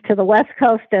Mountains to the West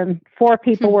Coast, and 4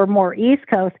 people were more East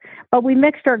Coast. But we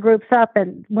mixed our groups up,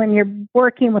 and when you're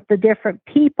working with the different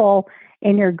people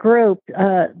in your group,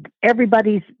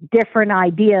 everybody's different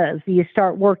ideas. You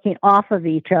start working off of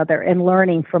each other and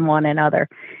learning from one another.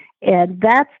 And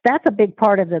that's a big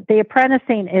part of it. The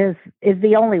apprenticing is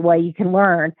the only way you can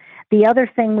learn. The other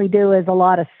thing we do is a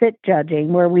lot of sit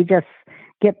judging, where we just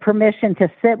get permission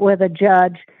to sit with a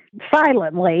judge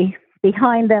silently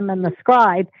behind them and the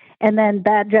scribe, and then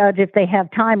that judge, if they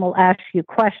have time, will ask you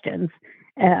questions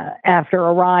after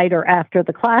a ride or after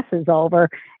the class is over,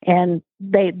 and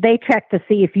they check to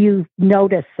see if you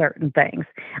notice certain things.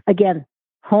 Again,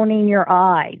 honing your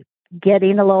eye,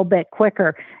 getting a little bit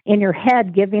quicker in your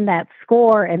head, giving that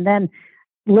score, and then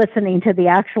listening to the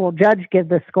actual judge give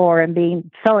the score and being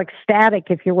so ecstatic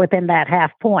if you're within that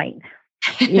half point.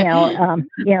 Because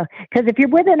if you're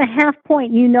within a half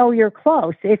point, you're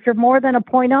close. If you're more than a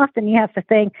point off, then you have to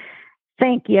think,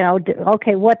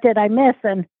 okay, what did I miss?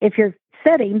 And if you're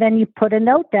sitting, then you put a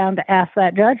note down to ask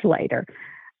that judge later.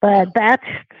 But that's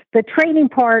the training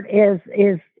part is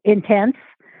intense.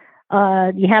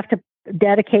 You have to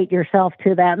dedicate yourself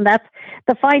to that, and that's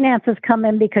the finances come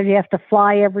in because you have to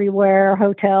fly everywhere,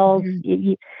 hotels,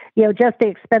 just the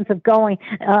expense of going.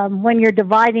 When you're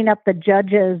dividing up the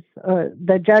judge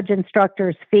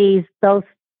instructors' fees, those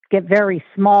get very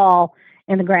small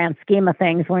in the grand scheme of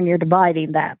things when you're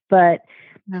dividing that. But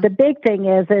the big thing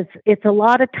is it's a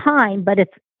lot of time, but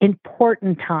it's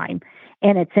important time,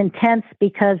 and it's intense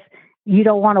because you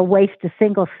don't want to waste a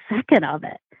single second of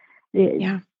it.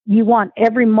 You want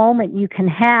every moment you can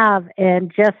have,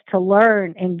 and just to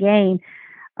learn and gain.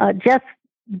 Just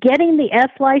getting the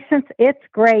S license, it's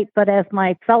great, but as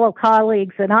my fellow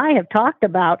colleagues and I have talked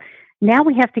about, now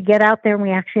we have to get out there and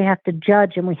we actually have to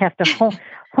judge, and we have to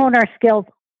hone our skills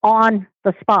on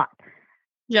the spot.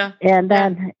 Yeah. And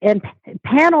then and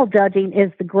panel judging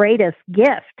is the greatest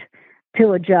gift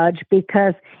to a judge,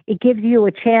 because it gives you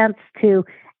a chance to,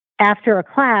 after a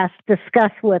class,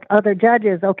 discuss with other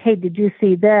judges. Okay, did you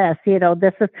see this?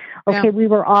 This is okay. We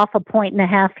were off 1.5 points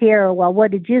here. Well,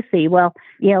 what did you see? Well,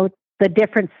 the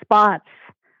different spots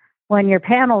when you're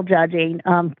panel judging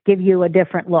give you a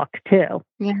different look too.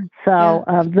 Yeah. So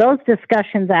those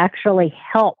discussions actually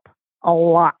help a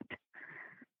lot.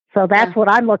 So that's what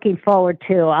I'm looking forward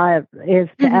to, is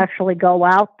to actually go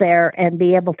out there and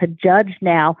be able to judge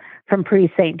now from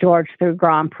Pre-St. George through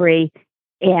Grand Prix,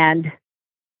 and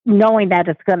knowing that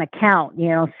it's going to count,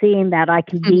 seeing that I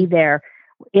can be there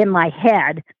in my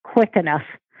head quick enough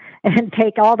and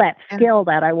take all that skill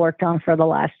that I worked on for the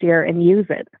last year and use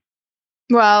it.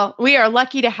 Well, we are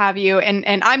lucky to have you.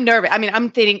 And I'm nervous. I mean, I'm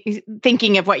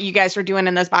thinking of what you guys are doing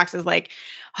in those boxes. Like,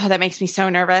 oh, that makes me so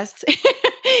nervous.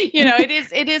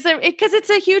 Because it's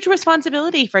a huge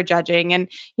responsibility for judging. And,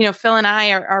 Phil and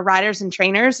I are riders and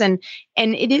trainers, and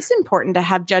it is important to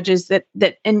have judges that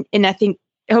I think,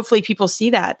 hopefully people see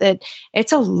that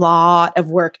it's a lot of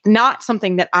work, not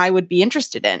something that I would be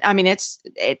interested in. I mean,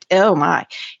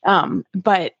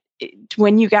 but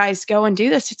when you guys go and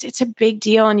do this, it's a big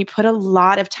deal, and you put a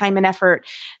lot of time and effort.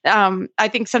 I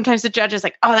think sometimes the judge is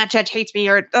like, oh, that judge hates me,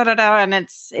 or da da da, and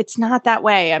it's not that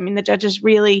way. I mean, the judges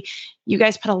really, you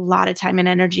guys put a lot of time and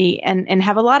energy and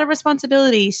have a lot of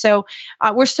responsibility. So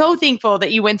we're so thankful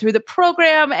that you went through the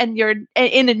program, and you're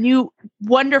in a new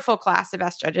wonderful class of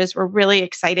S judges. We're really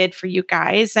excited for you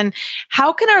guys. And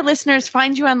how can our listeners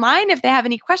find you online if they have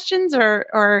any questions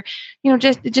or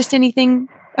just anything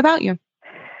about you?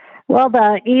 Well,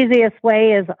 the easiest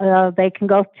way is they can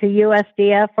go to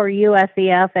USDF or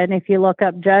USEF, and if you look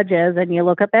up judges and you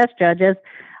look up S judges,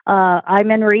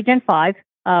 I'm in Region 5.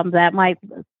 That might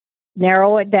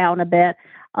narrow it down a bit.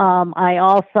 I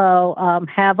also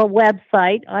have a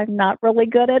website. I'm not really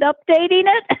good at updating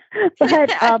it,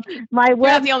 but my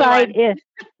website is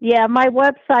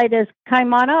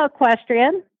Kaimana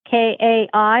Equestrian,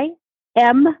 KAIMANA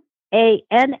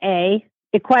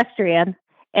Equestrian.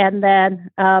 And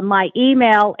then my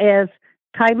email is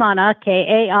Kaimana,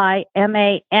 KAIMANA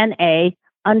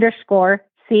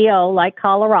 _CO like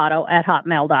Colorado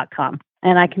 @hotmail.com.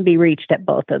 And I can be reached at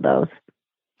both of those.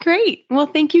 Great. Well,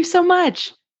 thank you so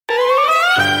much.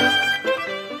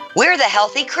 We're the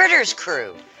Healthy Critters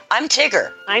crew. I'm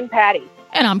Tigger. I'm Patty.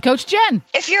 And I'm Coach Jen.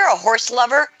 If you're a horse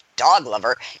lover, dog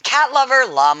lover, cat lover,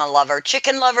 llama lover,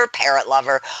 chicken lover, parrot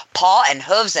lover, paw and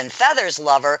hooves and feathers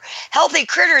lover, Healthy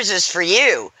Critters is for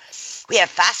you. We have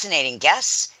fascinating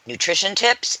guests, nutrition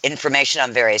tips, information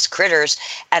on various critters,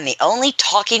 and the only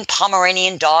talking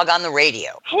Pomeranian dog on the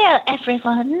radio. Hello,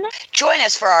 everyone. Join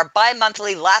us for our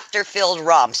bi-monthly laughter-filled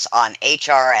romps on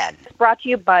HRN. Brought to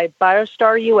you by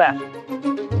BioStar US.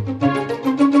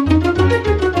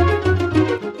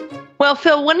 Well,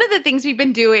 Phil, one of the things we've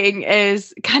been doing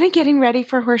is kind of getting ready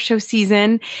for horse show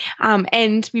season.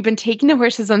 And we've been taking the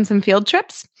horses on some field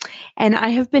trips. And I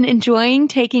have been enjoying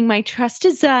taking my Trust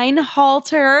Design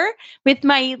halter with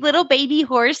my little baby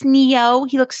horse, Neo.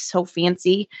 He looks so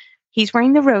fancy. He's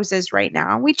wearing the roses right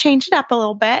now. We changed it up a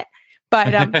little bit. But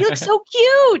he looks so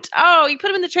cute. Oh, you put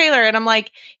him in the trailer and I'm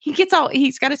like, he's got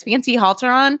his fancy halter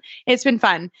on. It's been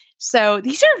fun. So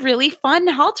these are really fun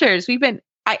halters.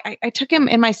 I took him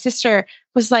and my sister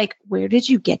was like, where did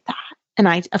you get that? And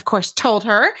I, of course, told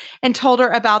her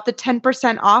about the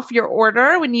 10% off your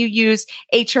order when you use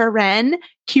HRN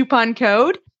coupon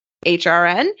code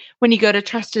HRN when you go to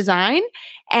Trust Design.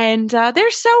 And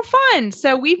they're so fun.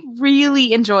 So we've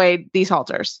really enjoyed these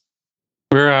halters.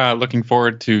 We're looking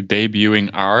forward to debuting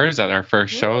ours at our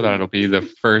first show. That'll be the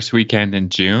first weekend in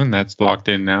June. That's locked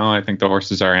in now. I think the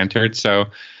horses are entered. So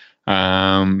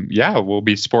we'll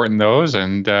be sporting those,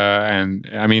 and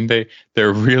I mean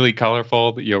they're really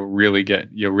colorful. You'll really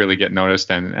get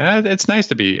noticed, and it's nice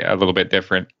to be a little bit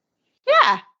different.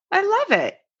 Yeah, I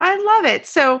love it.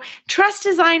 So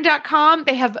trustdesign.com,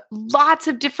 they have lots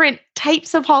of different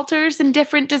types of halters and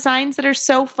different designs that are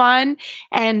so fun.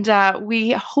 And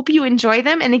we hope you enjoy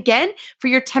them. And again, for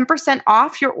your 10%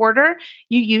 off your order,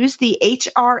 you use the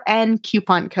HRN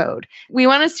coupon code. We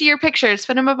want to see your pictures.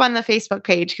 Put them up on the Facebook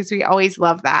page because we always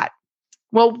love that.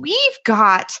 Well, we've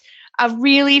got a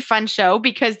really fun show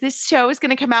because this show is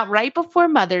going to come out right before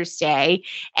Mother's Day.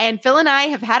 And Phil and I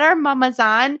have had our mamas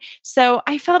on. So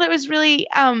I felt it was really,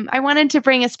 I wanted to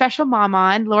bring a special mom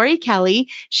on, Lori Kelly.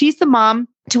 She's the mom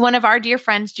to one of our dear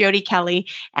friends, Jody Kelly.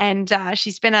 And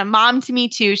she's been a mom to me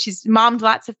too. She's mommed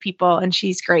lots of people and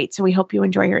she's great. So we hope you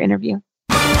enjoy her interview.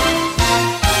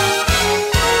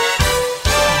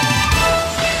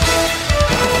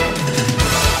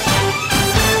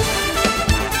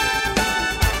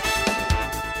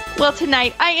 Well,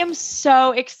 tonight I am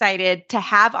so excited to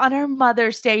have on our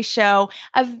Mother's Day show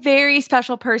a very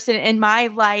special person in my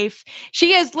life.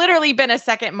 She has literally been a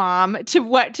second mom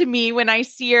to me when I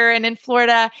see her and in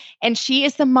Florida. And she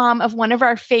is the mom of one of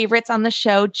our favorites on the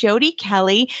show, Jody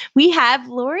Kelly. We have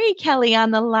Lori Kelly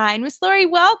on the line. Miss Lori,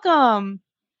 welcome.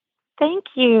 Thank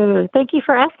you. Thank you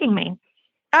for asking me.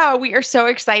 Oh, we are so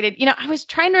excited. You know, I was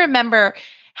trying to remember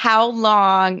how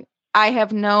long I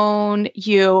have known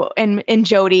you and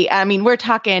Jody. I mean, we're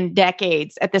talking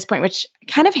decades at this point, which I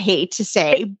kind of hate to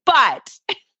say, but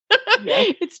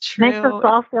yes. It's true. Makes us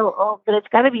all feel old, but it's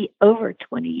got to be over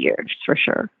 20 years for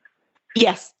sure.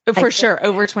 Yes, for sure.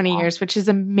 Over 20 years, which is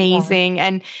amazing. Yeah.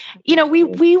 And, you know,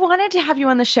 we wanted to have you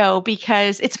on the show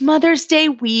because it's Mother's Day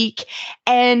week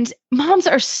and moms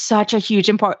are such a huge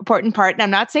important part. And I'm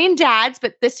not saying dads,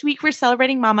 but this week we're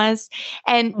celebrating mamas.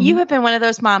 And you have been one of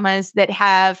those mamas that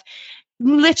have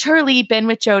literally been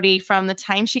with Jody from the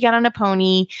time she got on a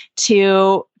pony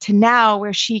to now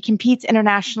where she competes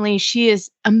internationally. She is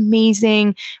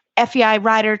amazing. FEI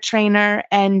rider trainer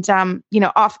and,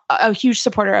 a huge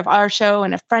supporter of our show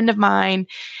and a friend of mine.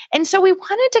 And so we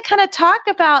wanted to kind of talk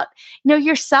about,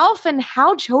 yourself and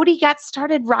how Jody got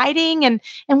started riding and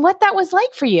what that was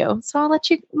like for you. So I'll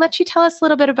let you tell us a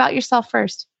little bit about yourself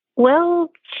first. Well,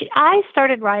 I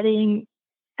started riding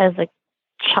as a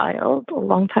child a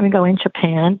long time ago in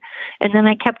Japan, and then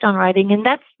I kept on riding, and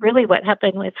that's really what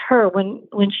happened with her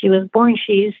when she was born.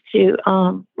 She used to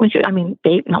not when she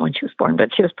was born,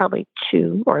 but she was probably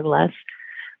 2 or less.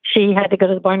 She had to go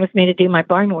to the barn with me to do my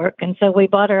barn work, and so we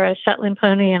bought her a Shetland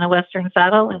pony and a Western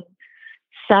saddle and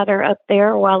sat her up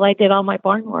there while I did all my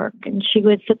barn work, and she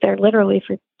would sit there literally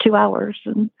for 2 hours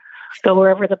and go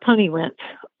wherever the pony went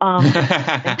until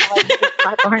I did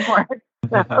my barn work.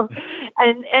 So,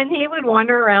 and he would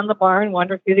wander around the barn,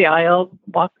 wander through the aisle,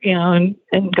 walk, and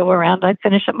go around. I'd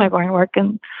finish up my barn work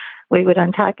and we would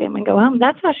unpack him and go home.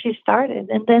 That's how she started.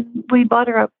 And then we bought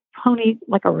her a pony,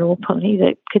 like a real pony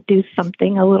that could do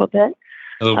something a little bit.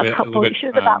 A little bit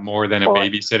more than 4. A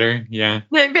babysitter. Yeah.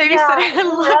 Babysitter. Yeah, I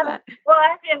love that. Well,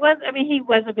 it was, he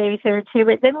was a babysitter too,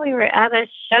 but then we were at a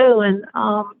show and,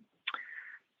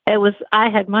 I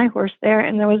had my horse there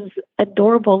and there was this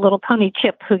adorable little pony,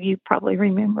 Chip, who you probably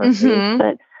remember.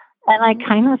 And I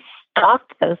kind of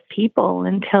stalked those people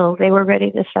until they were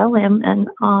ready to sell him. And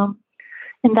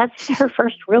that's her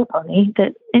first real pony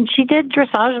and she did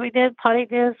dressage. We did potty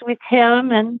diz with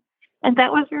him and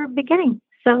that was her beginning.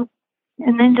 So,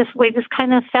 and then we just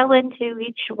kind of fell into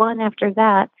each one after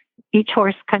that. Each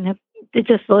horse it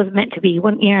just was meant to be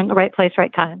when you're in the right place,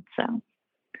 right time. So.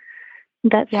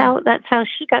 That's how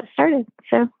she got started.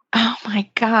 So Oh my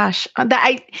gosh.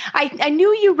 I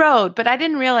knew you rode, but I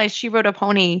didn't realize she rode a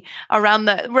pony around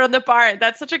the barn.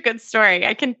 That's such a good story.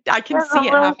 I can see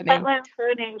it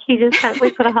happening. She just had,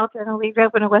 we put a halter in a lead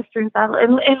rope and a Western saddle.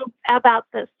 And about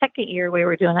the second year we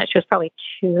were doing that, she was probably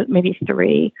 2, maybe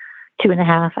 3,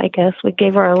 2.5, I guess. We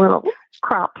gave her a little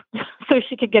crop so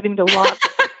she could get him to walk.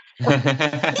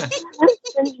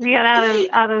 She got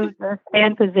out of the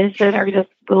stand position or just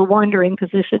the wandering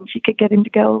position. She could get him to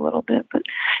go a little bit. But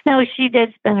no, she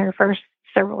did spend her first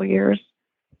several years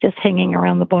just hanging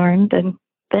around the barn.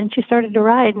 Then she started to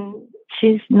ride, and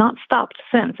she's not stopped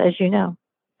since, as you know.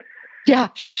 Yeah,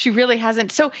 she really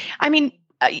hasn't. So, I mean,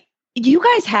 you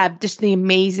guys have just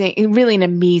really an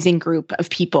amazing group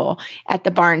of people at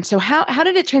the barn. So how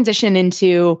did it transition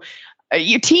into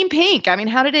your Team Pink? I mean,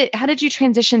 how did you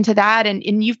transition to that?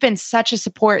 And you've been such a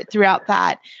support throughout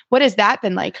that. What has that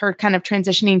been like, her kind of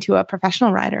transitioning to a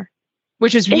professional rider,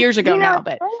 which was years ago now,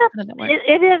 but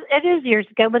it is years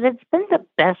ago, but it's been the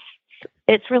best.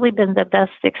 It's really been the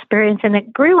best experience, and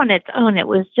it grew on its own. It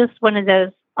was just one of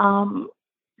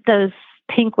those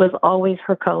pink was always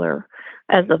her color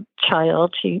as a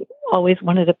child. She always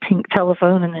wanted a pink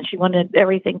telephone, and then she wanted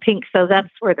everything pink. So that's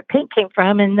where the pink came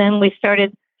from. And then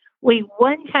we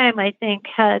one time, I think,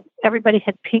 everybody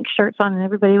had pink shirts on, and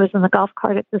everybody was in the golf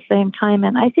cart at the same time.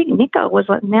 And I think Nico was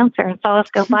an announcer and saw us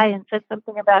go by and said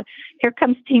something about, "Here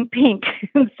comes Team Pink."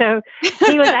 So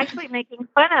he was actually making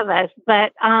fun of us,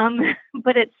 but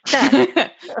it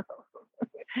stuck.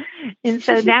 And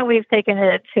so now we've taken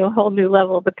it to a whole new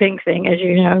level, the pink thing, as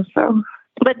you know. So,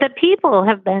 but the people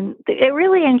have been, it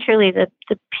really and truly, the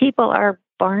people, our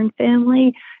barn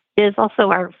family is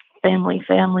also our family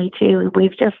too.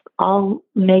 We've just all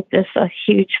made this a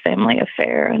huge family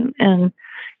affair, and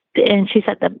she's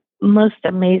had the most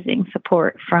amazing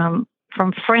support from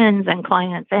friends and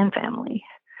clients and family.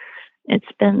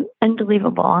 It's been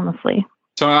unbelievable, honestly.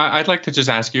 So I'd like to just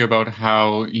ask you about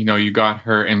how, you got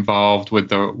her involved with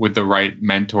the right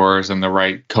mentors and the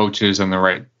right coaches and the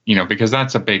right, because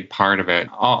that's a big part of it.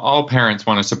 All parents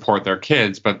want to support their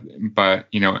kids, but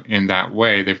in that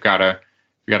way, they've got to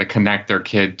connect their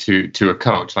kid to a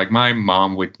coach. Like my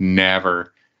mom would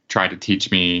never try to teach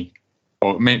me,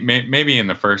 or maybe in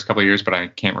the first couple of years, but I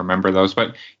can't remember those.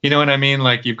 But you know what I mean?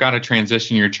 Like you've got to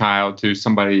transition your child to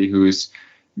somebody who's,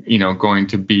 going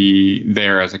to be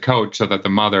there as a coach so that the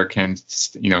mother can,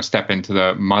 step into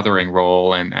the mothering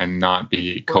role and not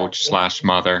be coach /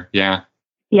 mother. Yeah.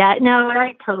 Yeah, no,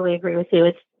 I totally agree with you.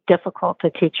 It's difficult to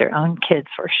teach your own kids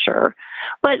for sure.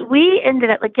 But we ended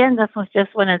up, again, this was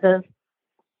just one of those,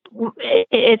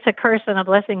 it's a curse and a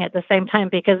blessing at the same time,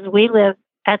 because we live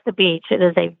at the beach. It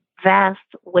is a vast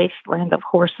wasteland of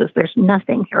horses. There's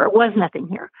nothing here. It was nothing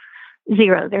here.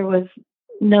 Zero.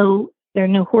 There are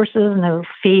no horses, no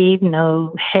feed,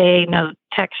 no hay, no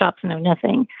tech shops, no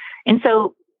nothing. And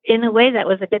so in a way that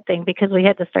was a good thing, because we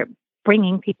had to start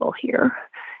bringing people here.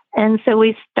 And so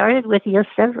we started with Yo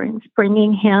Severance,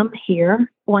 bringing him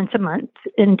here once a month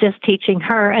and just teaching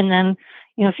her. And then,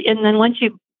 once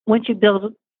you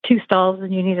build 2 stalls,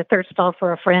 and you need a 3rd stall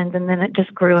for a friend, and then it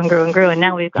just grew and grew and grew. And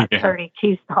now we've got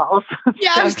 32 stalls.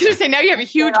 Yeah, I was going to say, now you have a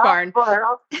huge barn.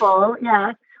 Full,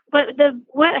 yeah. But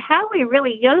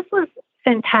Yos was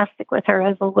fantastic with her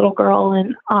as a little girl.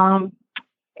 And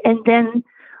then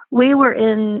we were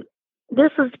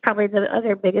this was probably the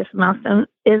other biggest milestone,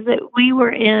 is that we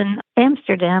were in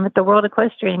Amsterdam at the World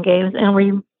Equestrian Games, and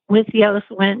we, with Yos,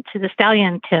 went to the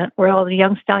stallion tent where all the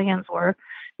young stallions were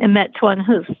and met Twan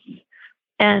Hoos.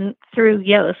 And through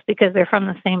Yos, because they're from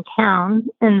the same town,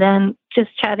 and then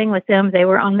just chatting with them, they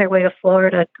were on their way to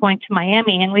Florida, going to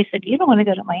Miami. And we said, "You don't want to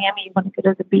go to Miami, you want to go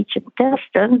to the beach in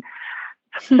Destin."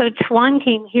 So Twan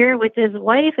came here with his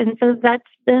wife, and so that's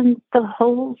been the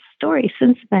whole story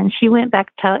since then.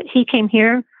 He came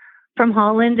here from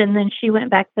Holland, and then she went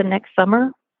back the next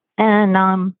summer. And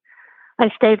I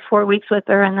stayed 4 weeks with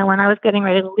her, and then when I was getting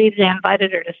ready to leave, they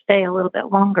invited her to stay a little bit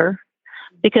longer,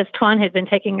 because Twan had been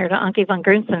taking her to Anke van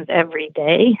Grunson's every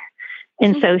day.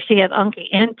 And so she had Anke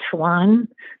and Twan.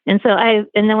 And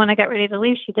then when I got ready to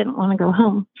leave, she didn't want to go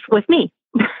home with me.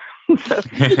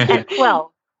 At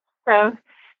 12.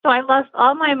 So I lost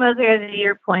all my Mother of the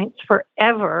Year points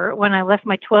forever when I left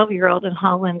my 12-year-old in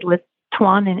Holland with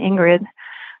Twan and Ingrid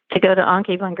to go to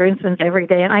Anke van Grunson's every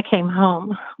day. And I came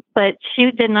home. But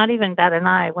she did not even bat an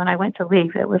eye when I went to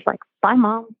leave. It was like, "Bye,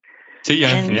 Mom." See ya.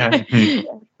 Yeah.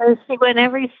 So she went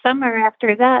every summer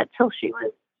after that till she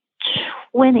was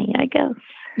 20, I guess.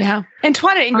 Yeah. And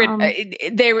Twan and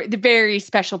Ingrid, they were very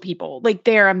special people. Like,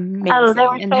 they're amazing. Oh, they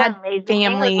were and so had amazing.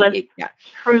 family. Ingrid was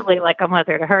truly like a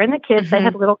mother to her. And the kids, they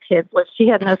had little kids. She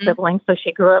had no siblings, so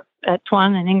she grew up at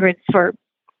Twan and Ingrid for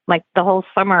like the whole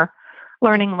summer,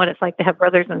 learning what it's like to have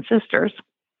brothers and sisters.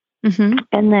 And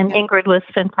then Ingrid was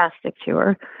fantastic to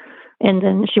her. And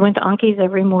then she went to Anki's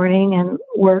every morning and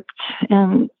worked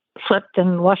and slept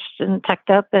and washed and tucked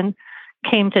up and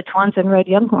came to Twan's and rode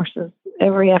young horses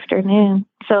every afternoon.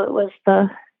 So it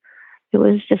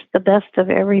was just the best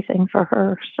of everything for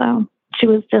her. So she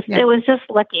was just, it was just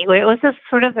lucky. It was just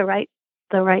sort of the right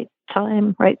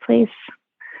time, right place.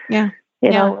 Yeah.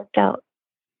 It all worked out.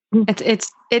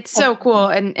 It's so cool.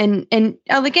 And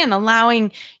again,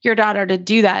 allowing your daughter to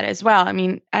do that as well. I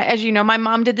mean, as you know, my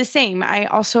mom did the same. I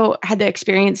also had the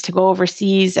experience to go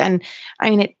overseas, and I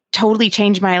mean, it totally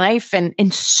changed my life and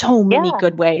in so many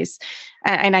good ways.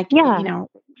 And I, you know,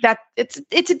 that it's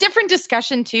a different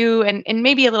discussion too. And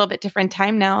maybe a little bit different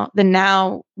time now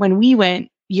when we went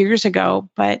years ago,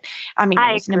 but I mean,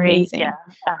 it was amazing. Yeah,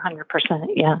 100%.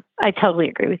 Yeah, I totally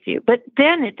agree with you. But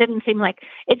then it seemed like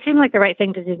the right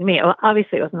thing to do to me. Well,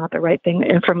 obviously, it was not the right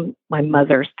thing from my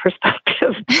mother's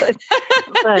perspective, but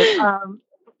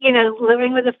you know,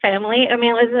 living with a family, I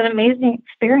mean, it was an amazing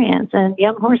experience. And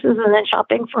young horses, and then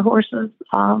shopping for horses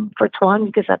for Twan,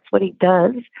 because that's what he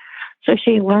does. So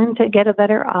she learned to get a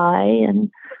better eye,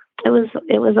 and it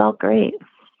was all great.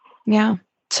 Yeah.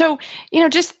 So, you know,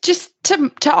 just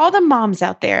to all the moms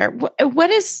out there, what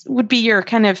would be your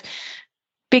kind of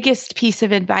biggest piece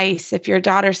of advice if your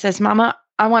daughter says, "Mama,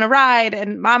 I want to ride,"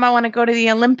 and "Mom, I want to go to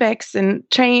the Olympics and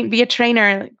be a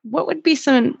trainer"? What would be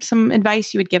some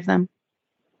advice you would give them?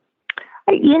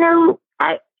 You know,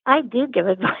 I did give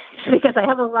advice because I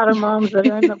have a lot of moms that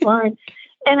are in the barn,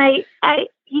 and I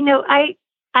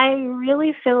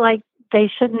really feel like they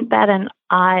shouldn't bat an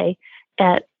eye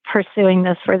at pursuing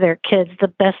this for their kids the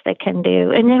best they can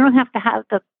do. And they don't have to have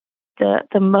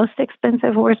the most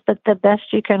expensive horse, but the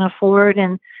best you can afford,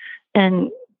 and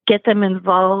get them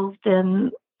involved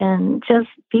and just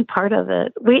be part of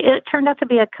it. It turned out to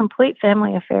be a complete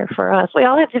family affair for us. We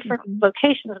all had different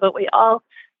vocations, but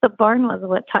the barn was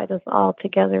what tied us all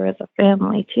together as a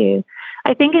family too.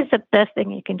 I think it's the best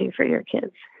thing you can do for your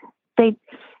kids.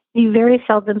 You very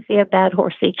seldom see a bad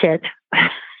horsey kid,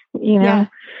 you know?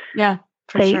 Yeah.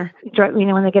 Sure. You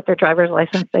know, when they get their driver's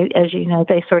license, as you know,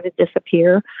 they sort of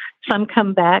disappear. Some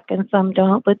come back and some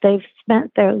don't, but they've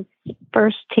spent their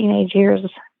first teenage years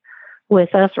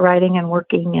with us riding and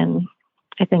working, and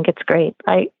I think it's great.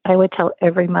 I would tell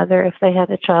every mother, if they had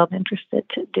a child interested,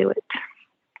 to do it.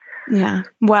 Yeah.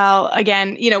 Well,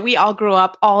 again, you know, we all grew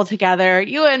up all together,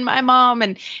 you and my mom,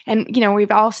 and, you know,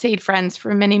 we've all stayed friends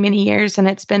for many, many years, and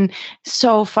it's been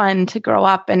so fun to grow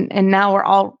up, and now we're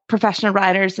all professional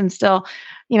riders, and still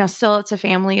it's a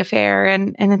family affair,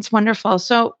 and it's wonderful.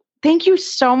 So thank you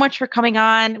so much for coming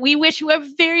on. We wish you a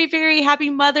very, very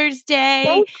happy Mother's Day.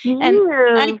 Thank you. And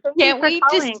I can't wait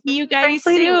to see you guys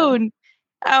soon.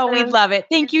 Oh, we'd love it.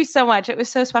 Thank you so much. It was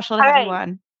so special to have you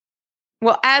on.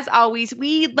 Well, as always,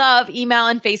 we love email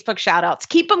and Facebook shout outs.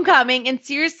 Keep them coming. And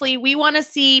seriously, we want to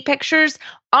see pictures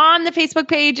on the Facebook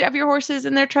page of your horses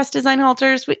and their Truss Design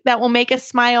halters that will make us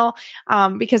smile,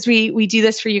 because we do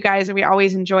this for you guys and we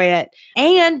always enjoy it.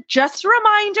 And just a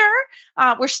reminder,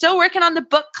 we're still working on the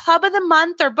book club of the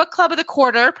month, or book club of the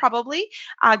quarter, probably.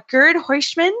 Gerd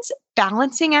Hoishman's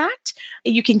Balancing Act.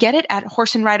 You can get it at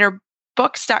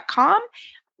horseandriderbooks.com.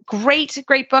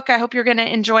 Great book. I hope you're going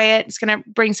to enjoy it. It's going to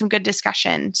bring some good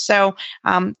discussion. So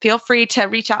feel free to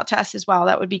reach out to us as well.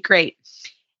 That would be great.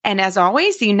 And as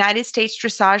always, the United States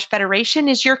Dressage Federation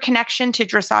is your connection to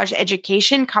dressage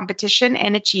education, competition,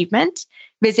 and achievement.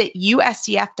 Visit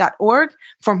usdf.org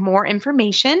for more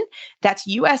information. That's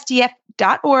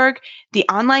usdf.org, the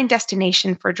online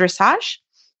destination for dressage.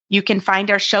 You can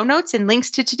find our show notes and links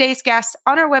to today's guests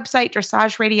on our website,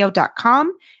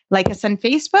 dressageradio.com. Like us on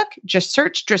Facebook, just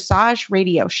search Dressage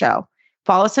Radio Show.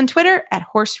 Follow us on Twitter at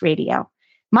Horse Radio.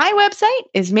 My website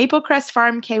is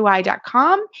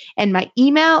maplecrestfarmky.com, and my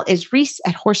email is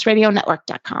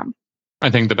reese@horseradionetwork.com. I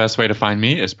think the best way to find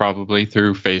me is probably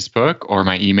through Facebook, or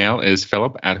my email is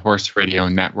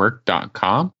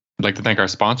philip@horseradionetwork.com. I'd like to thank our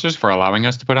sponsors for allowing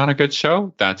us to put on a good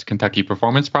show. That's Kentucky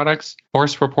Performance Products,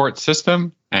 Horse Report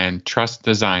System, and Truss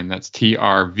Design. That's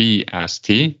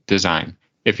TRVST Design.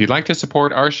 If you'd like to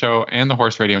support our show and the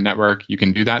Horse Radio Network, you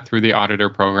can do that through the auditor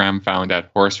program found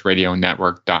at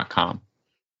horseradionetwork.com.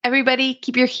 Everybody,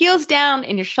 keep your heels down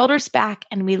and your shoulders back,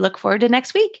 and we look forward to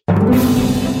next week.